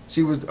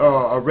 She was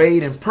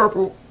arrayed in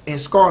purple and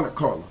scarlet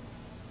color.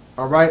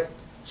 All right,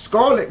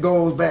 scarlet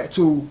goes back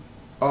to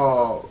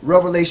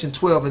Revelation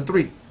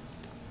 12:3.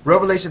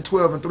 Revelation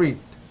 12:3.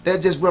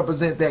 That just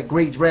represents that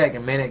great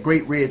dragon, man, that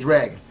great red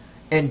dragon,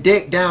 and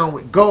decked down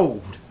with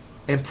gold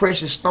and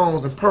precious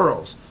stones and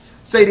pearls.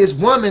 Say this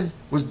woman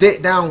was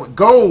decked down with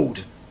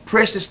gold,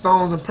 precious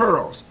stones and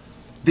pearls.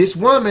 This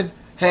woman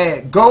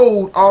had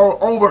gold all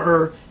over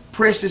her,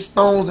 precious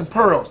stones and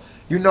pearls.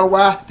 You know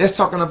why? That's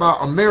talking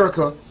about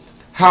America,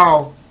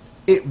 how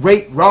it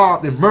raped,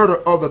 robbed, and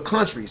murdered other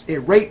countries.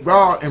 It raped,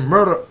 robbed, and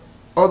murdered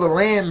other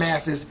land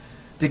masses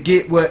to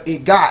get what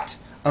it got.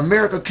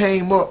 America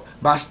came up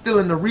by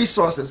stealing the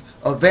resources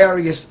of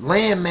various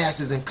land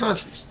masses and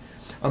countries.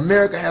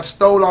 America have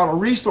stole all the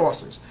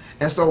resources.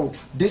 And so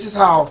this is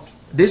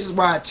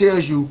why it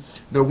tells you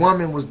the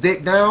woman was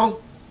decked down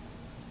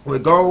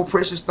with gold,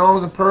 precious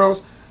stones, and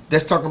pearls.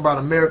 That's talking about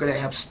America that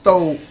have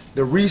stole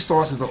the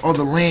resources of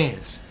other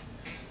lands.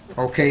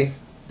 Okay,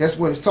 that's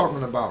what it's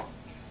talking about.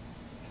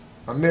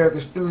 America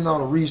stealing all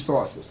the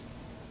resources.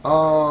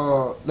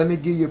 Let me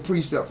give you a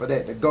precept for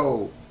that, the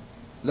gold.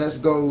 Let's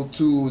go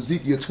to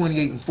Ezekiel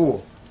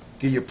 28:4.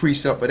 Give you a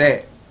precept for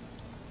that.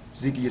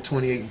 Ezekiel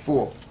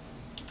 28:4.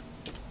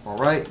 All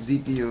right,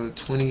 Ezekiel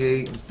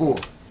 28:4.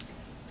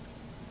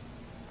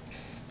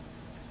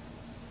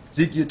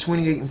 Ezekiel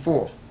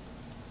 28:4.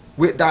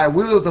 With thy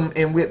wisdom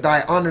and with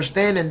thy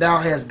understanding thou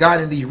hast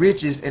gotten thee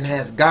riches, and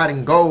hast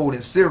gotten gold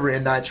and silver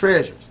in thy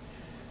treasures.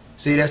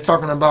 See, that's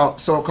talking about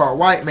so-called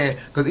white man,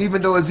 because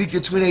even though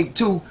Ezekiel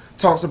 28:2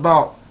 talks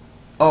about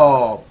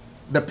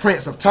the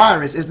prince of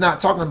Tyrus, it's not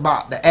talking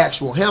about the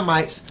actual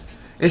Hamites.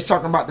 It's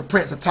talking about the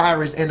prince of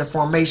Tyrus and the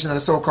formation of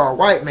the so-called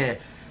white man.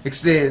 It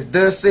says,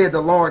 thus said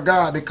the Lord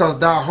God, because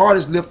thy heart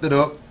is lifted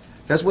up.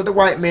 That's what the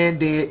white man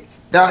did.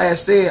 Thou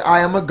hast said,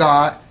 I am a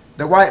God.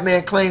 The white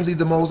man claims he's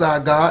the Most High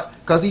God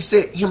because he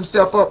set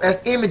himself up as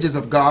images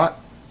of God,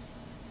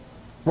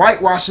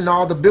 whitewashing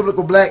all the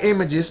biblical black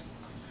images.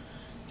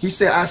 He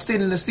said, I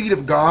sit in the seat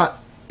of God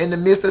in the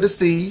midst of the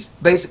seas.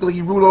 Basically,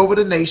 he rule over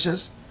the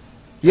nations.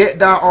 Yet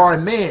thou art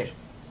a man.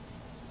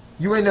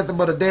 You ain't nothing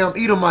but a damn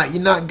Edomite.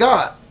 You're not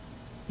God.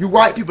 You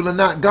white people are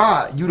not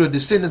God. You the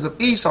descendants of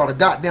Esau, the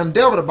goddamn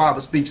devil the Bible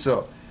speaks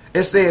of.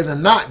 It says,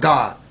 and not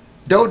God.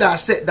 Though thou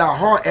set thy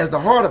heart as the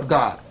heart of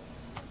God.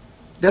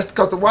 That's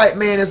because the white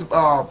man is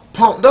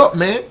pumped up,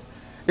 man.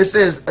 It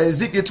says,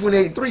 Ezekiel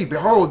 28:3,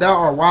 behold, thou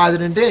art wiser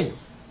than Daniel.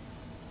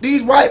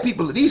 These white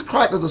people, these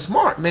crackers are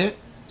smart, man.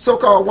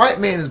 So-called white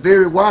man is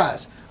very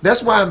wise.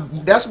 That's why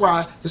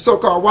the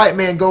so-called white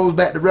man goes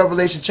back to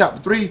Revelation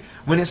chapter 3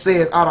 when it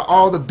says, out of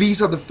all the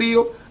beasts of the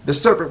field, the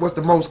serpent was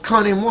the most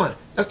cunning one.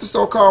 That's the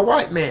so-called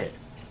white man,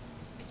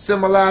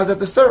 symbolized as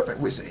the serpent,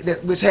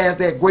 which has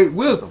that great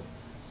wisdom.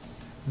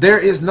 There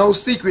is no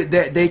secret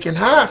that they can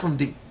hide from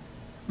thee,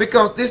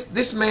 because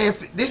this man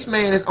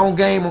is on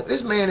game.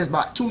 This man is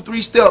about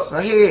 2-3 steps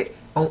ahead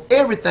on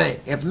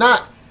everything, if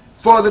not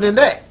further than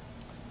that.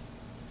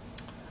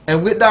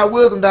 And with thy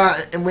wisdom,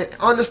 and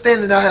with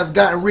understanding, thou hast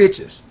gotten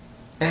riches,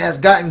 and hast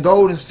gotten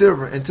gold and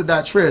silver into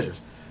thy treasures.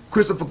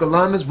 Christopher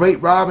Columbus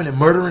raped, robbing, and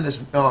murdering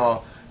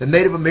the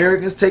Native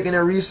Americans, taking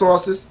their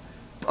resources.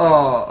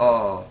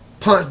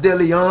 Ponce de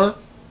Leon,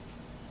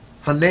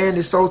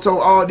 Hernandez Soto,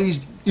 all these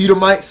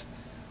Edomites,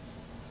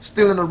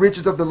 stealing the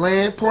riches of the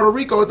land. Puerto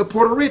Rico is the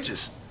Puerto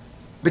Riches,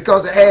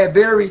 because it had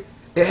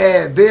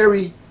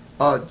very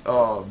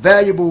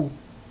valuable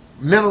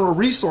mineral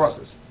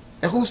resources.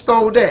 And who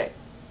stole that?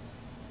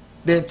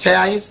 The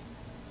Italians.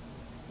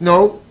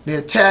 No, the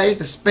Italians,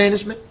 the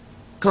Spanishmen,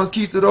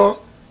 conquistadors,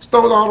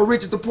 stole all the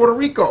riches of Puerto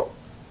Rico.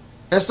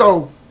 And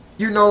so,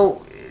 you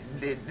know,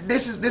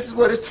 this is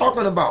what it's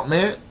talking about,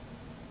 man.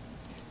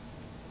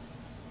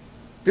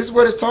 This is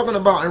what it's talking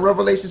about in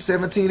Revelation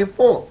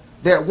 17:4.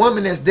 That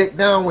woman that's decked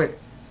down with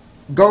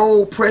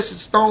gold,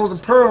 precious stones,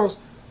 and pearls.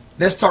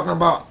 That's talking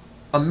about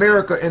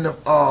America in the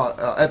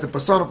at the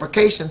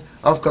personification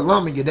of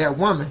Columbia. That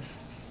woman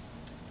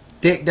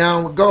decked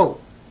down with gold,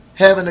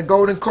 having a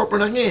golden cup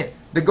in her hand.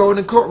 The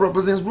golden cup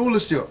represents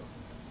rulership,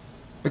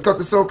 because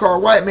the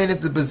so-called white man is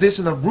the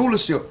position of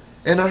rulership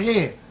in her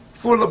hand,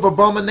 full of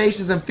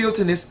abominations and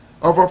filthiness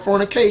of her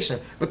fornication,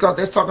 because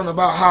that's talking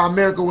about how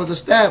America was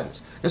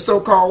established. The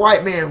so-called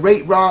white man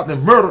raped, robbed,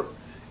 and murdered,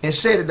 and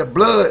shedded the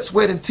blood,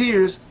 sweat, and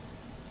tears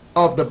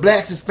of the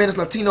blacks, Hispanics,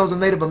 Latinos, and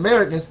Native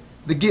Americans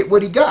to get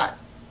what he got.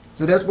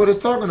 So that's what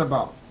it's talking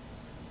about.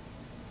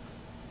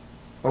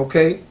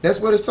 Okay? That's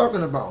what it's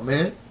talking about,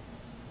 man.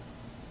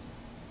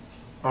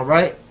 All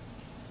right?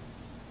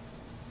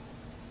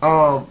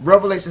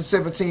 Revelation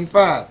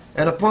 17:5.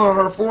 And upon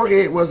her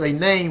forehead was a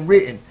name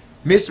written,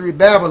 Mystery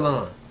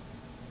Babylon.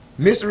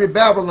 Mystery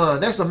Babylon.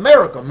 That's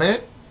America,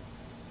 man.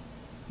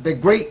 The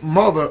great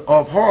mother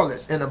of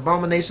harlots and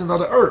abominations of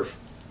the earth.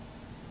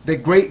 The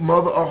great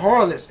mother of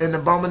harlots and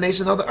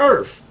abomination of the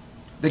earth.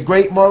 The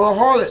great mother of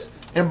harlots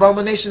and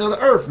abomination of the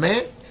earth,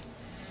 man.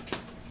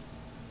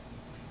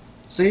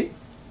 See?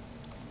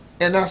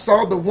 And I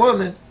saw the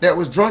woman that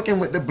was drunken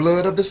with the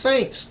blood of the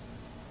saints.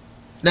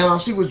 Now,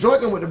 she was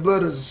drunken with the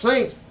blood of the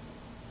saints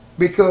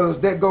because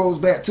that goes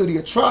back to the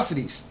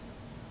atrocities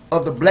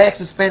of the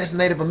blacks, Hispanics, and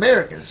Native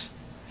Americans.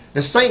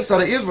 The saints are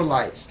the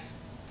Israelites.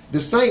 The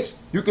saints,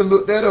 you can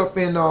look that up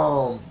in,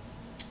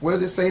 where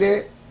does it say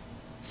that?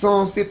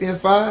 Psalms 50 and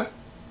 5.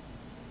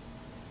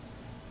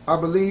 I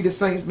believe the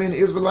saints being the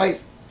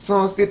Israelites.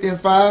 Psalms 50 and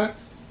 5.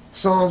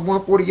 Psalms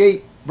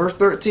 148, verse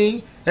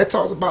 13. That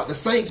talks about the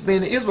saints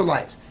being the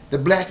Israelites. The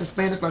blacks,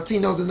 Hispanics,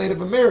 Latinos, and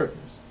Native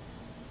Americans.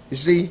 You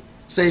see,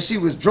 say she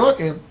was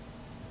drunken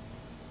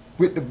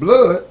with the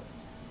blood,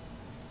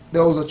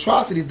 those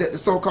atrocities that the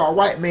so-called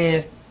white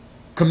man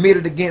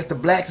committed against the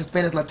blacks,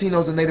 Hispanics,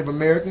 Latinos, and Native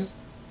Americans.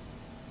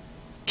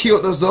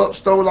 Killed us up,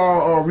 stole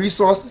our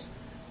resources.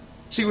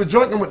 She was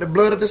drunken with the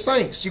blood of the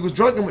saints. She was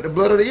drunken with the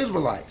blood of the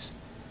Israelites.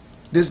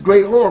 This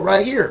great whore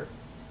right here.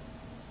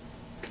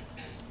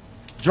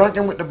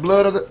 Drunken with the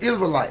blood of the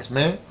Israelites,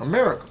 man.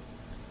 America.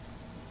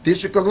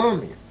 District of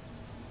Columbia.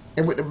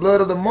 And with the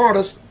blood of the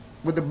martyrs,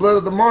 with the blood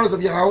of the martyrs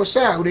of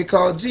Yahushua, who they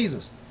called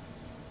Jesus.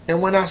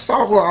 And when I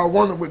saw her, I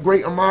wondered with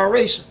great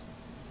admiration.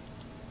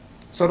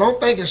 So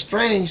don't think it's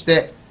strange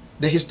that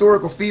the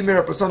historical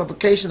female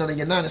personification of the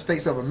United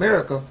States of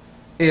America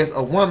is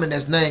a woman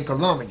that's named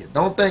Columbia.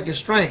 Don't think it's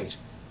strange,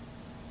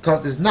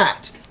 because it's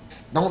not.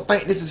 Don't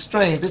think this is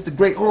strange. This is the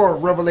great horror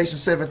of Revelation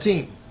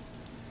 17.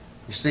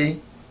 You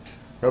see?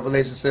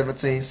 Revelation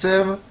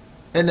 17:7.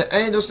 And the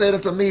angel said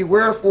unto me,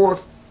 wherefore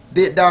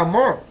did thou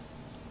marvel?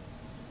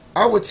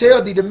 I will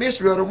tell thee the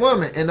mystery of the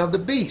woman and of the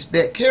beast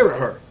that carried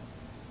her,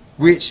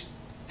 which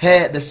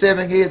had the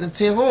 7 heads and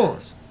 10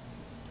 horns.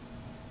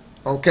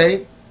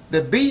 Okay?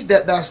 The beast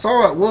that thou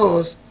saw it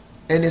was,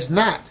 and is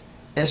not,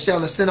 and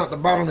shall ascend out the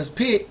bottomless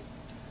pit.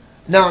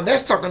 Now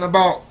that's talking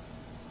about,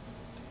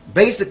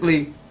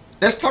 basically,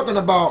 that's talking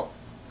about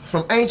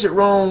from ancient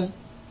Rome,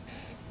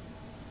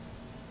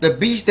 the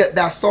beast that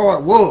thou saw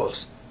it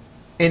was,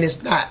 and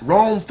it's not.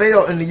 Rome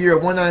fell in the year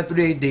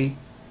 193 AD,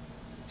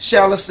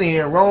 shall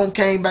ascend. Rome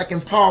came back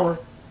in power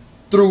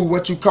through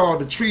what you call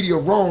the Treaty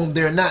of Rome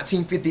there in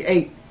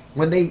 1958,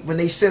 when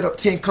they set up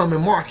 10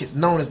 common markets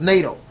known as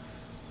NATO.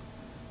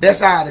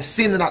 That's how it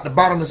ascended out the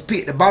bottomless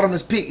pit. The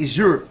bottomless pit is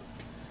Europe,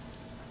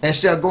 and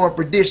shall go in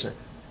perdition.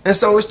 And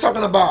so it's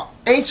talking about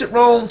ancient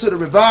Rome to the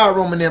revived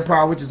Roman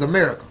Empire, which is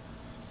America.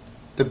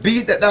 The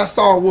beast that thou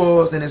saw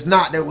was, and is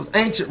not, that was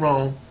ancient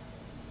Rome,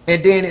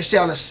 and then it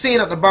shall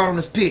ascend out the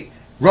bottomless pit.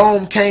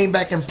 Rome came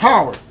back in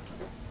power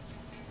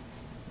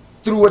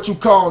through what you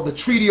call the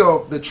Treaty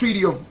of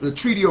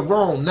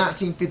Rome,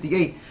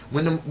 1958,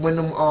 when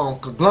them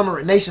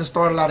conglomerate nations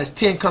started out as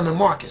 10 common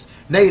markets,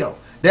 NATO.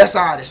 That's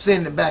how it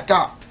ascended back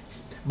out.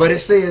 But it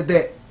says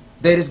that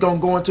it's gonna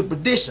go into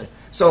perdition.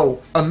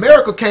 So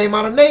America came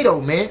out of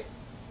NATO, man,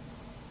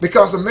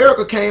 because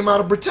America came out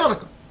of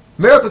Britannica.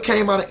 America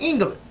came out of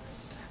England,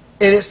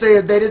 and it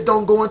says that it's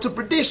gonna go into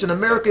perdition.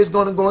 America is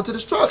gonna go into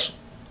destruction.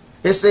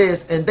 It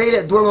says, and they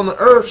that dwell on the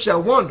earth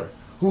shall wonder,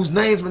 whose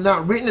names were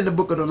not written in the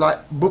book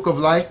of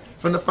life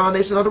from the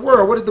foundation of the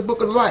world. What is the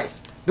book of life?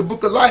 The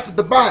book of life is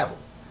the Bible.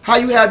 How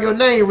you have your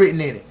name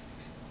written in it?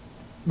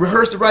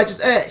 Rehearse the righteous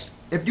acts.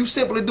 If you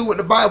simply do what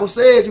the Bible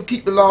says, you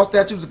keep the law,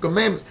 statutes, and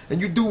commandments, and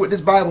you do what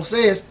this Bible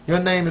says, your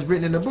name is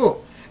written in the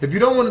book. If you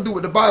don't want to do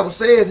what the Bible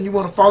says and you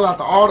want to follow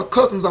out all the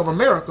customs of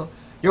America,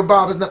 your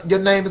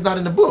name is not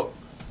in the book.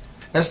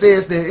 It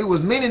says that it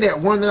was many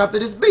that wondered after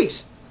this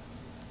beast,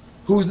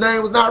 whose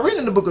name was not written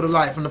in the book of the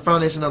life from the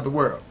foundation of the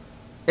world.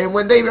 And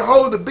when they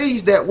behold the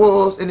beast that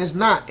was and is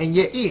not and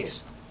yet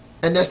is,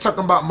 and that's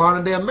talking about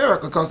modern day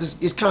America,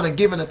 because it's kind of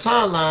giving a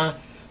timeline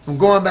from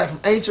going back from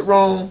ancient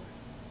Rome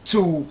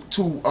to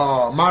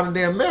modern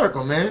day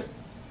America, man.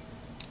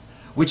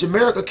 Which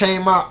America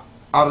came out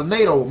of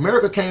NATO.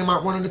 America came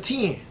out one of the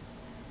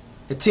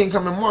 10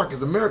 common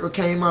markets. America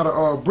came out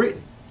of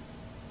Britain,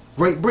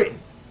 Great Britain,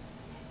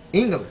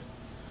 England.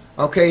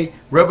 Okay,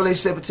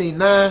 Revelation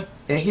 17:9.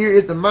 And here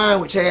is the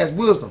mind which has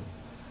wisdom.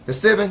 The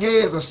 7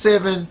 heads are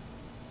seven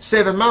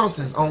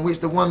mountains on which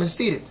the woman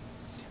seated.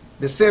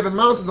 The 7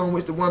 mountains on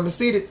which the woman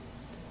seated: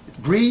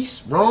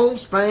 Greece, Rome,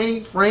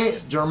 Spain,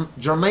 France,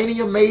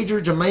 Germania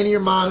Major, Germania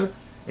Minor,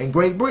 and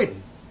Great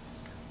Britain.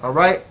 All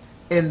right,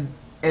 and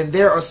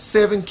there are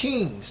 7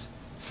 kings.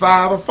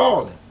 5 are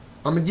fallen.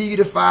 I'm gonna give you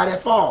the 5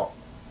 that fall.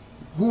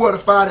 Who are the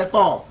 5 that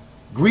fall?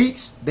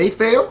 Greeks, they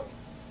fell.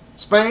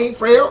 Spain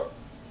fell.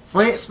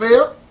 France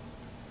fell.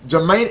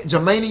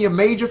 Germania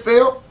Major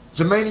fell.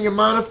 Germania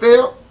Minor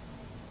fell.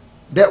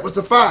 That was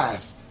the 5.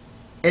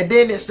 And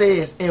then it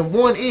says, and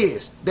one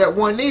is. That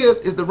one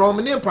is the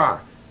Roman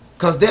Empire.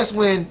 Because that's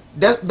when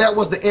that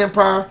was the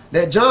empire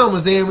that John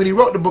was in when he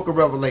wrote the book of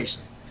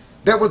Revelation.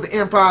 That was the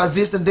empire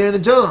existing during the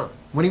John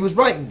when he was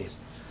writing this.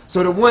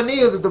 So the one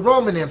is the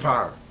Roman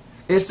Empire.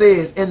 It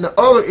says, and the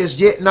other is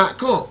yet not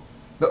come.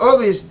 The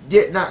other is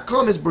yet not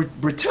come is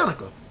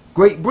Britannica,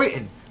 Great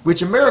Britain,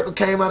 which America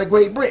came out of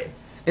Great Britain.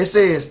 It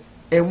says,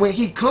 and when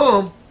he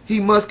come, he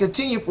must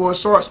continue for a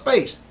short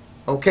space.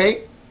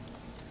 Okay?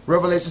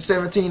 Revelation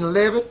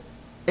 17:11.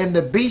 And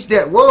the beast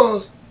that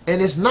was,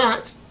 and is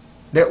not,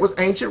 that was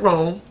ancient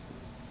Rome,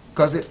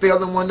 because it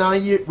fell in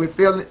 190 year.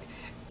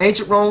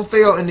 Ancient Rome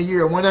fell in the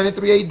year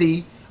 193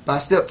 AD by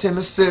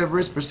Septimius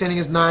Severus,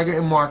 Persennius Niger,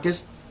 and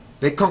Marcus.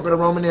 They conquered the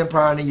Roman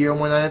Empire in the year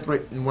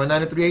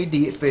 193 AD.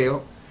 It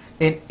fell.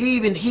 And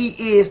even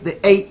he is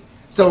the eighth.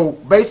 So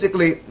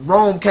basically,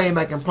 Rome came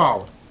back in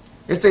power.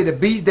 It say the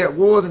beast that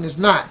was and is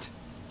not.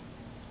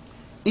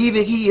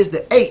 Even he is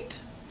the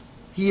eighth.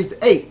 He is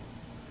the eighth.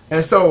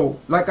 And so,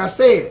 like I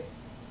said,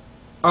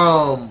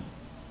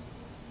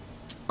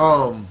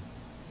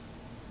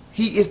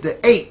 he is the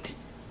eighth.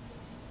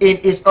 And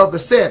it's of the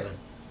seven.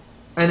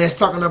 And it's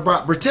talking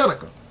about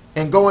Britannica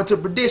and going to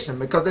perdition,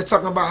 because they're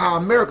talking about how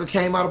America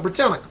came out of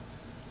Britannica.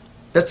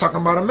 That's talking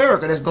about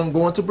America that's going to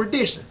go into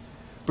perdition.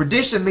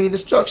 Perdition means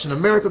destruction.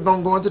 America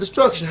going to go into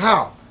destruction.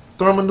 How?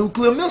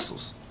 Thermonuclear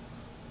missiles.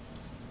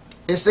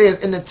 It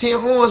says, in the 10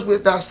 horns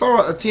which thou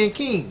sawest are 10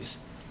 kings.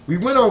 We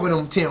went over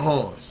them 10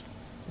 horns.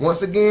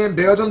 Once again,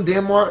 Belgium,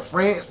 Denmark,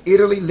 France,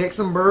 Italy,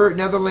 Luxembourg,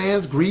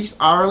 Netherlands, Greece,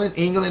 Ireland,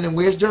 England, and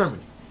West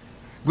Germany,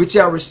 which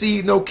shall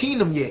receive no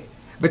kingdom yet,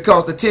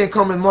 because the 10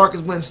 common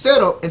markets went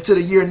set up until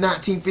the year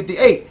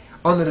 1958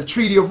 under the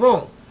Treaty of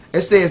Rome.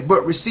 It says,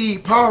 but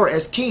receive power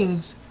as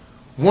kings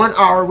 1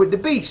 hour with the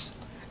beast.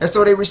 And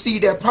so they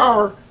received that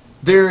power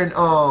there in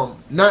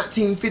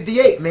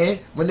 1958, man,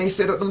 when they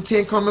set up them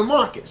 10 common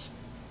markets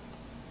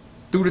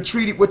through the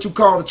treaty, what you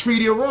call the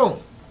Treaty of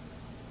Rome.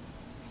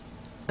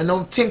 And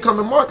those 10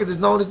 common markets is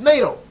known as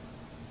NATO.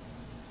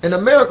 And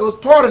America is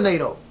part of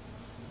NATO.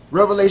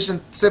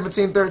 Revelation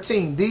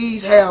 17:13.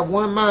 These have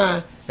one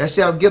mind and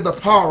shall give the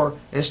power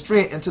and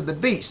strength unto the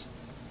beast.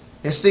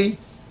 And see,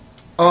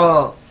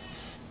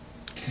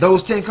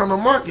 those 10 common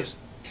markets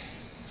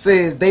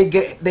says they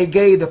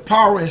gave the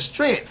power and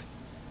strength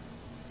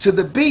to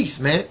the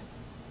beast, man.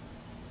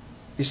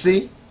 You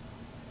see?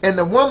 And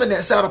the woman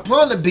that sat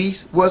upon the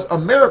beast was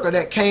America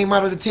that came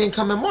out of the 10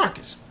 common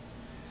markets.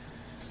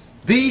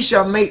 These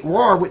shall make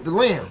war with the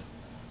Lamb,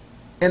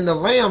 and the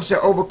Lamb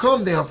shall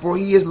overcome them, for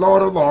he is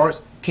Lord of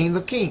lords, Kings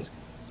of kings.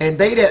 And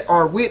they that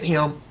are with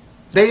him,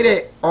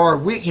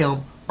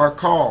 are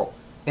called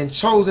and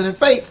chosen and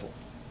faithful.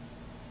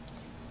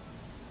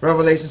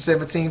 Revelation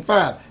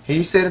 17:5. And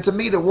he said unto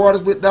me, the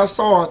waters which thou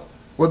sawest,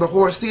 where the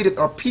horse seated,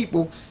 are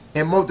people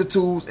and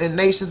multitudes and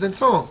nations and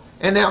tongues.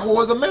 And that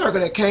whore is America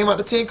that came out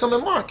the 10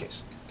 common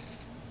markets.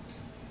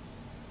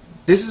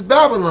 This is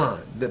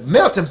Babylon, the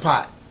melting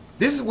pot.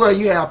 This is where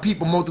you have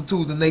people,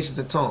 multitudes, and nations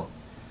and tongues.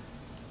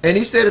 And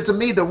he said unto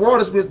me, the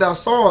waters which thou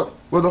sawest,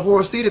 where the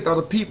horse seated, are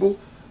the people,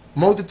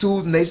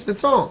 multitudes, nations, and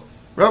tongues.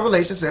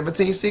 Revelation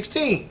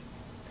 17:16.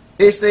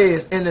 It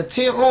says, and the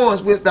 10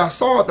 horns which thou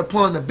sawest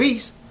upon the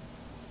beast,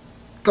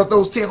 because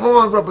those 10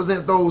 horns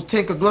represent those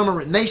 10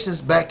 conglomerate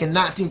nations back in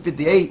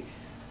 1958,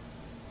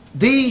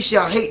 these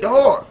shall hate the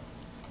whore.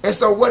 And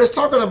so what it's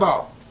talking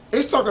about?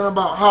 It's talking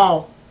about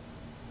how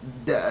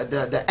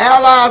the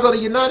allies of the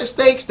United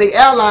States, they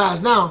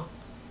allies now,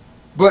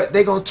 but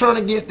they're going to turn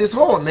against this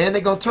whore, man.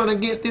 They're going to turn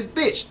against this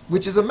bitch,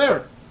 which is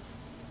America.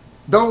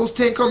 Those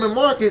 10 common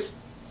markets,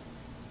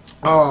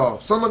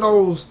 some of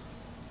those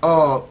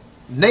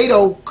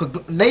NATO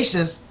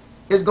nations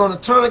is going to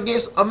turn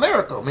against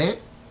America, man.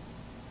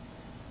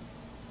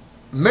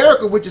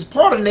 America, which is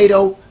part of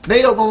NATO,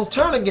 NATO going to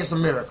turn against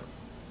America.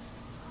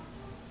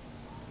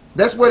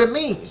 That's what it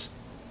means.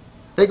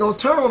 They're going to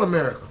turn on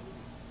America.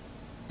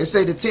 It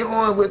say the 10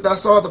 horns which thou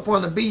sawest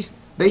upon the beast,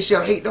 they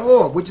shall hate the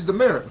whore, which is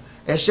America,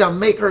 and shall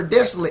make her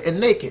desolate and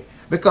naked,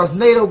 because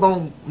NATO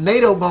gon'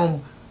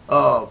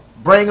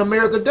 bring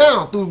America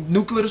down through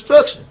nuclear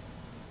destruction,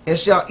 and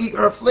shall eat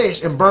her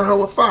flesh and burn her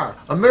with fire.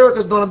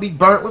 America's gonna be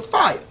burnt with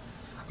fire.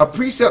 A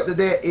precept of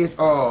that is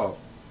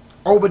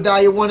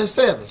Obadiah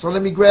 1:7. So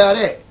let me grab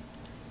that.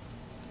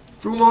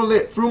 Few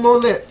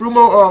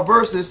more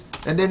verses,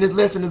 and then this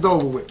lesson is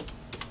over with.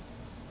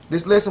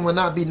 This lesson will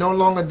not be no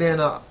longer than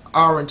an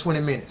hour and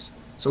 20 minutes.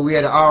 So we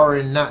had an hour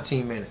and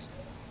 19 minutes.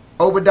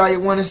 Obadiah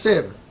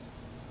 1:7.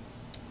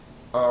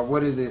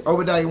 What is it?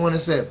 Obadiah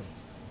 1:7.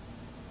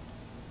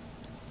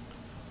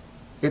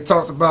 It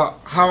talks about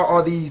how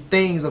are these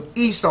things of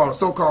Esau, the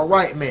so-called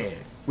white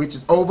man, which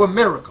is over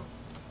America,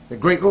 the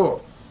great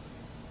whore.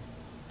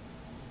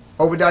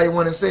 Obadiah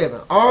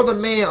 1:7. All the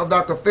men of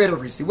thy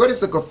confederacy. What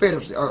is a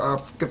confederacy? A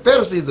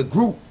confederacy is a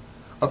group.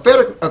 A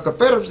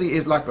confederacy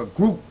is like a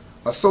group,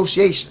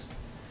 association.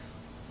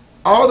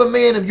 All the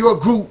men of your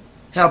group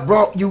have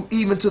brought you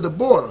even to the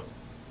border.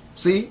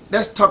 See,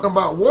 that's talking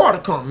about war to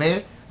come,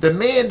 man. The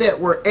men that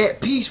were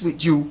at peace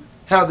with you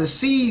have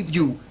deceived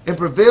you and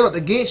prevailed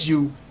against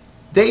you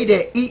They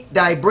that eat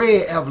thy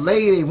bread have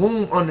laid a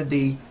wound under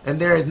thee, and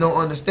there is no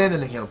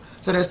understanding in him.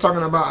 So that's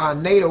talking about how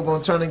NATO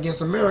going to turn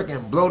against America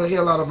and blow the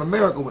hell out of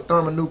America with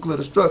thermonuclear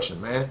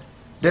destruction, man.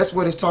 That's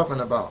what it's talking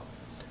about.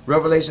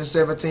 Revelation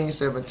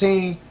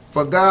 17:17,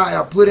 for God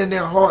hath put in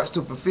their hearts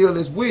to fulfill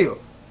his will.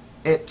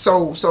 And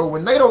so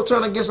when NATO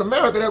turned against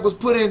America, that was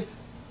put in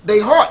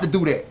their heart to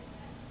do that.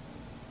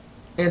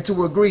 And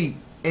to agree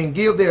and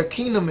give their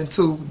kingdom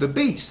into the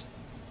beast.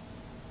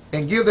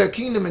 And give their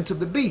kingdom into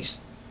the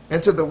beast.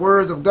 And to the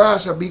words of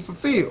God shall be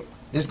fulfilled.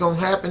 It's going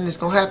to happen. It's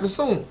going to happen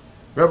soon.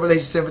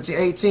 Revelation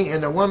 17:18,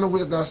 and the woman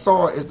which thou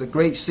saw is the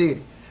great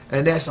city.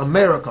 And that's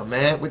America,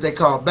 man, what they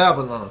call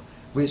Babylon,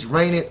 which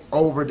reigneth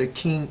over the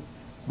king,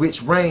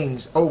 which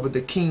reigns over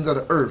the kings of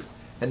the earth.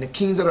 And the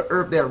kings of the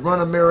earth that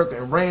run America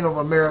and reign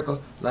over America,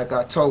 like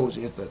I told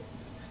you, is the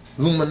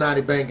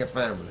Illuminati banking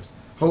families.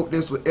 Hope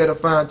this was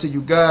edifying to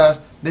you guys.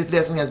 This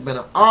lesson has been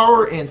 1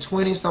 hour and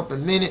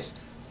 20-something minutes.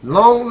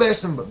 Long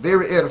lesson, but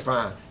very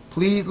edifying.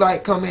 Please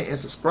like, comment, and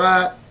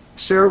subscribe.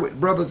 Share it with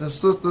brothers and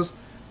sisters.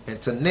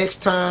 Until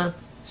next time,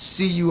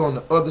 see you on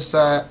the other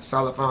side.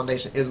 Solid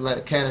Foundation Israelite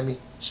Academy.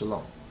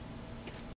 Shalom.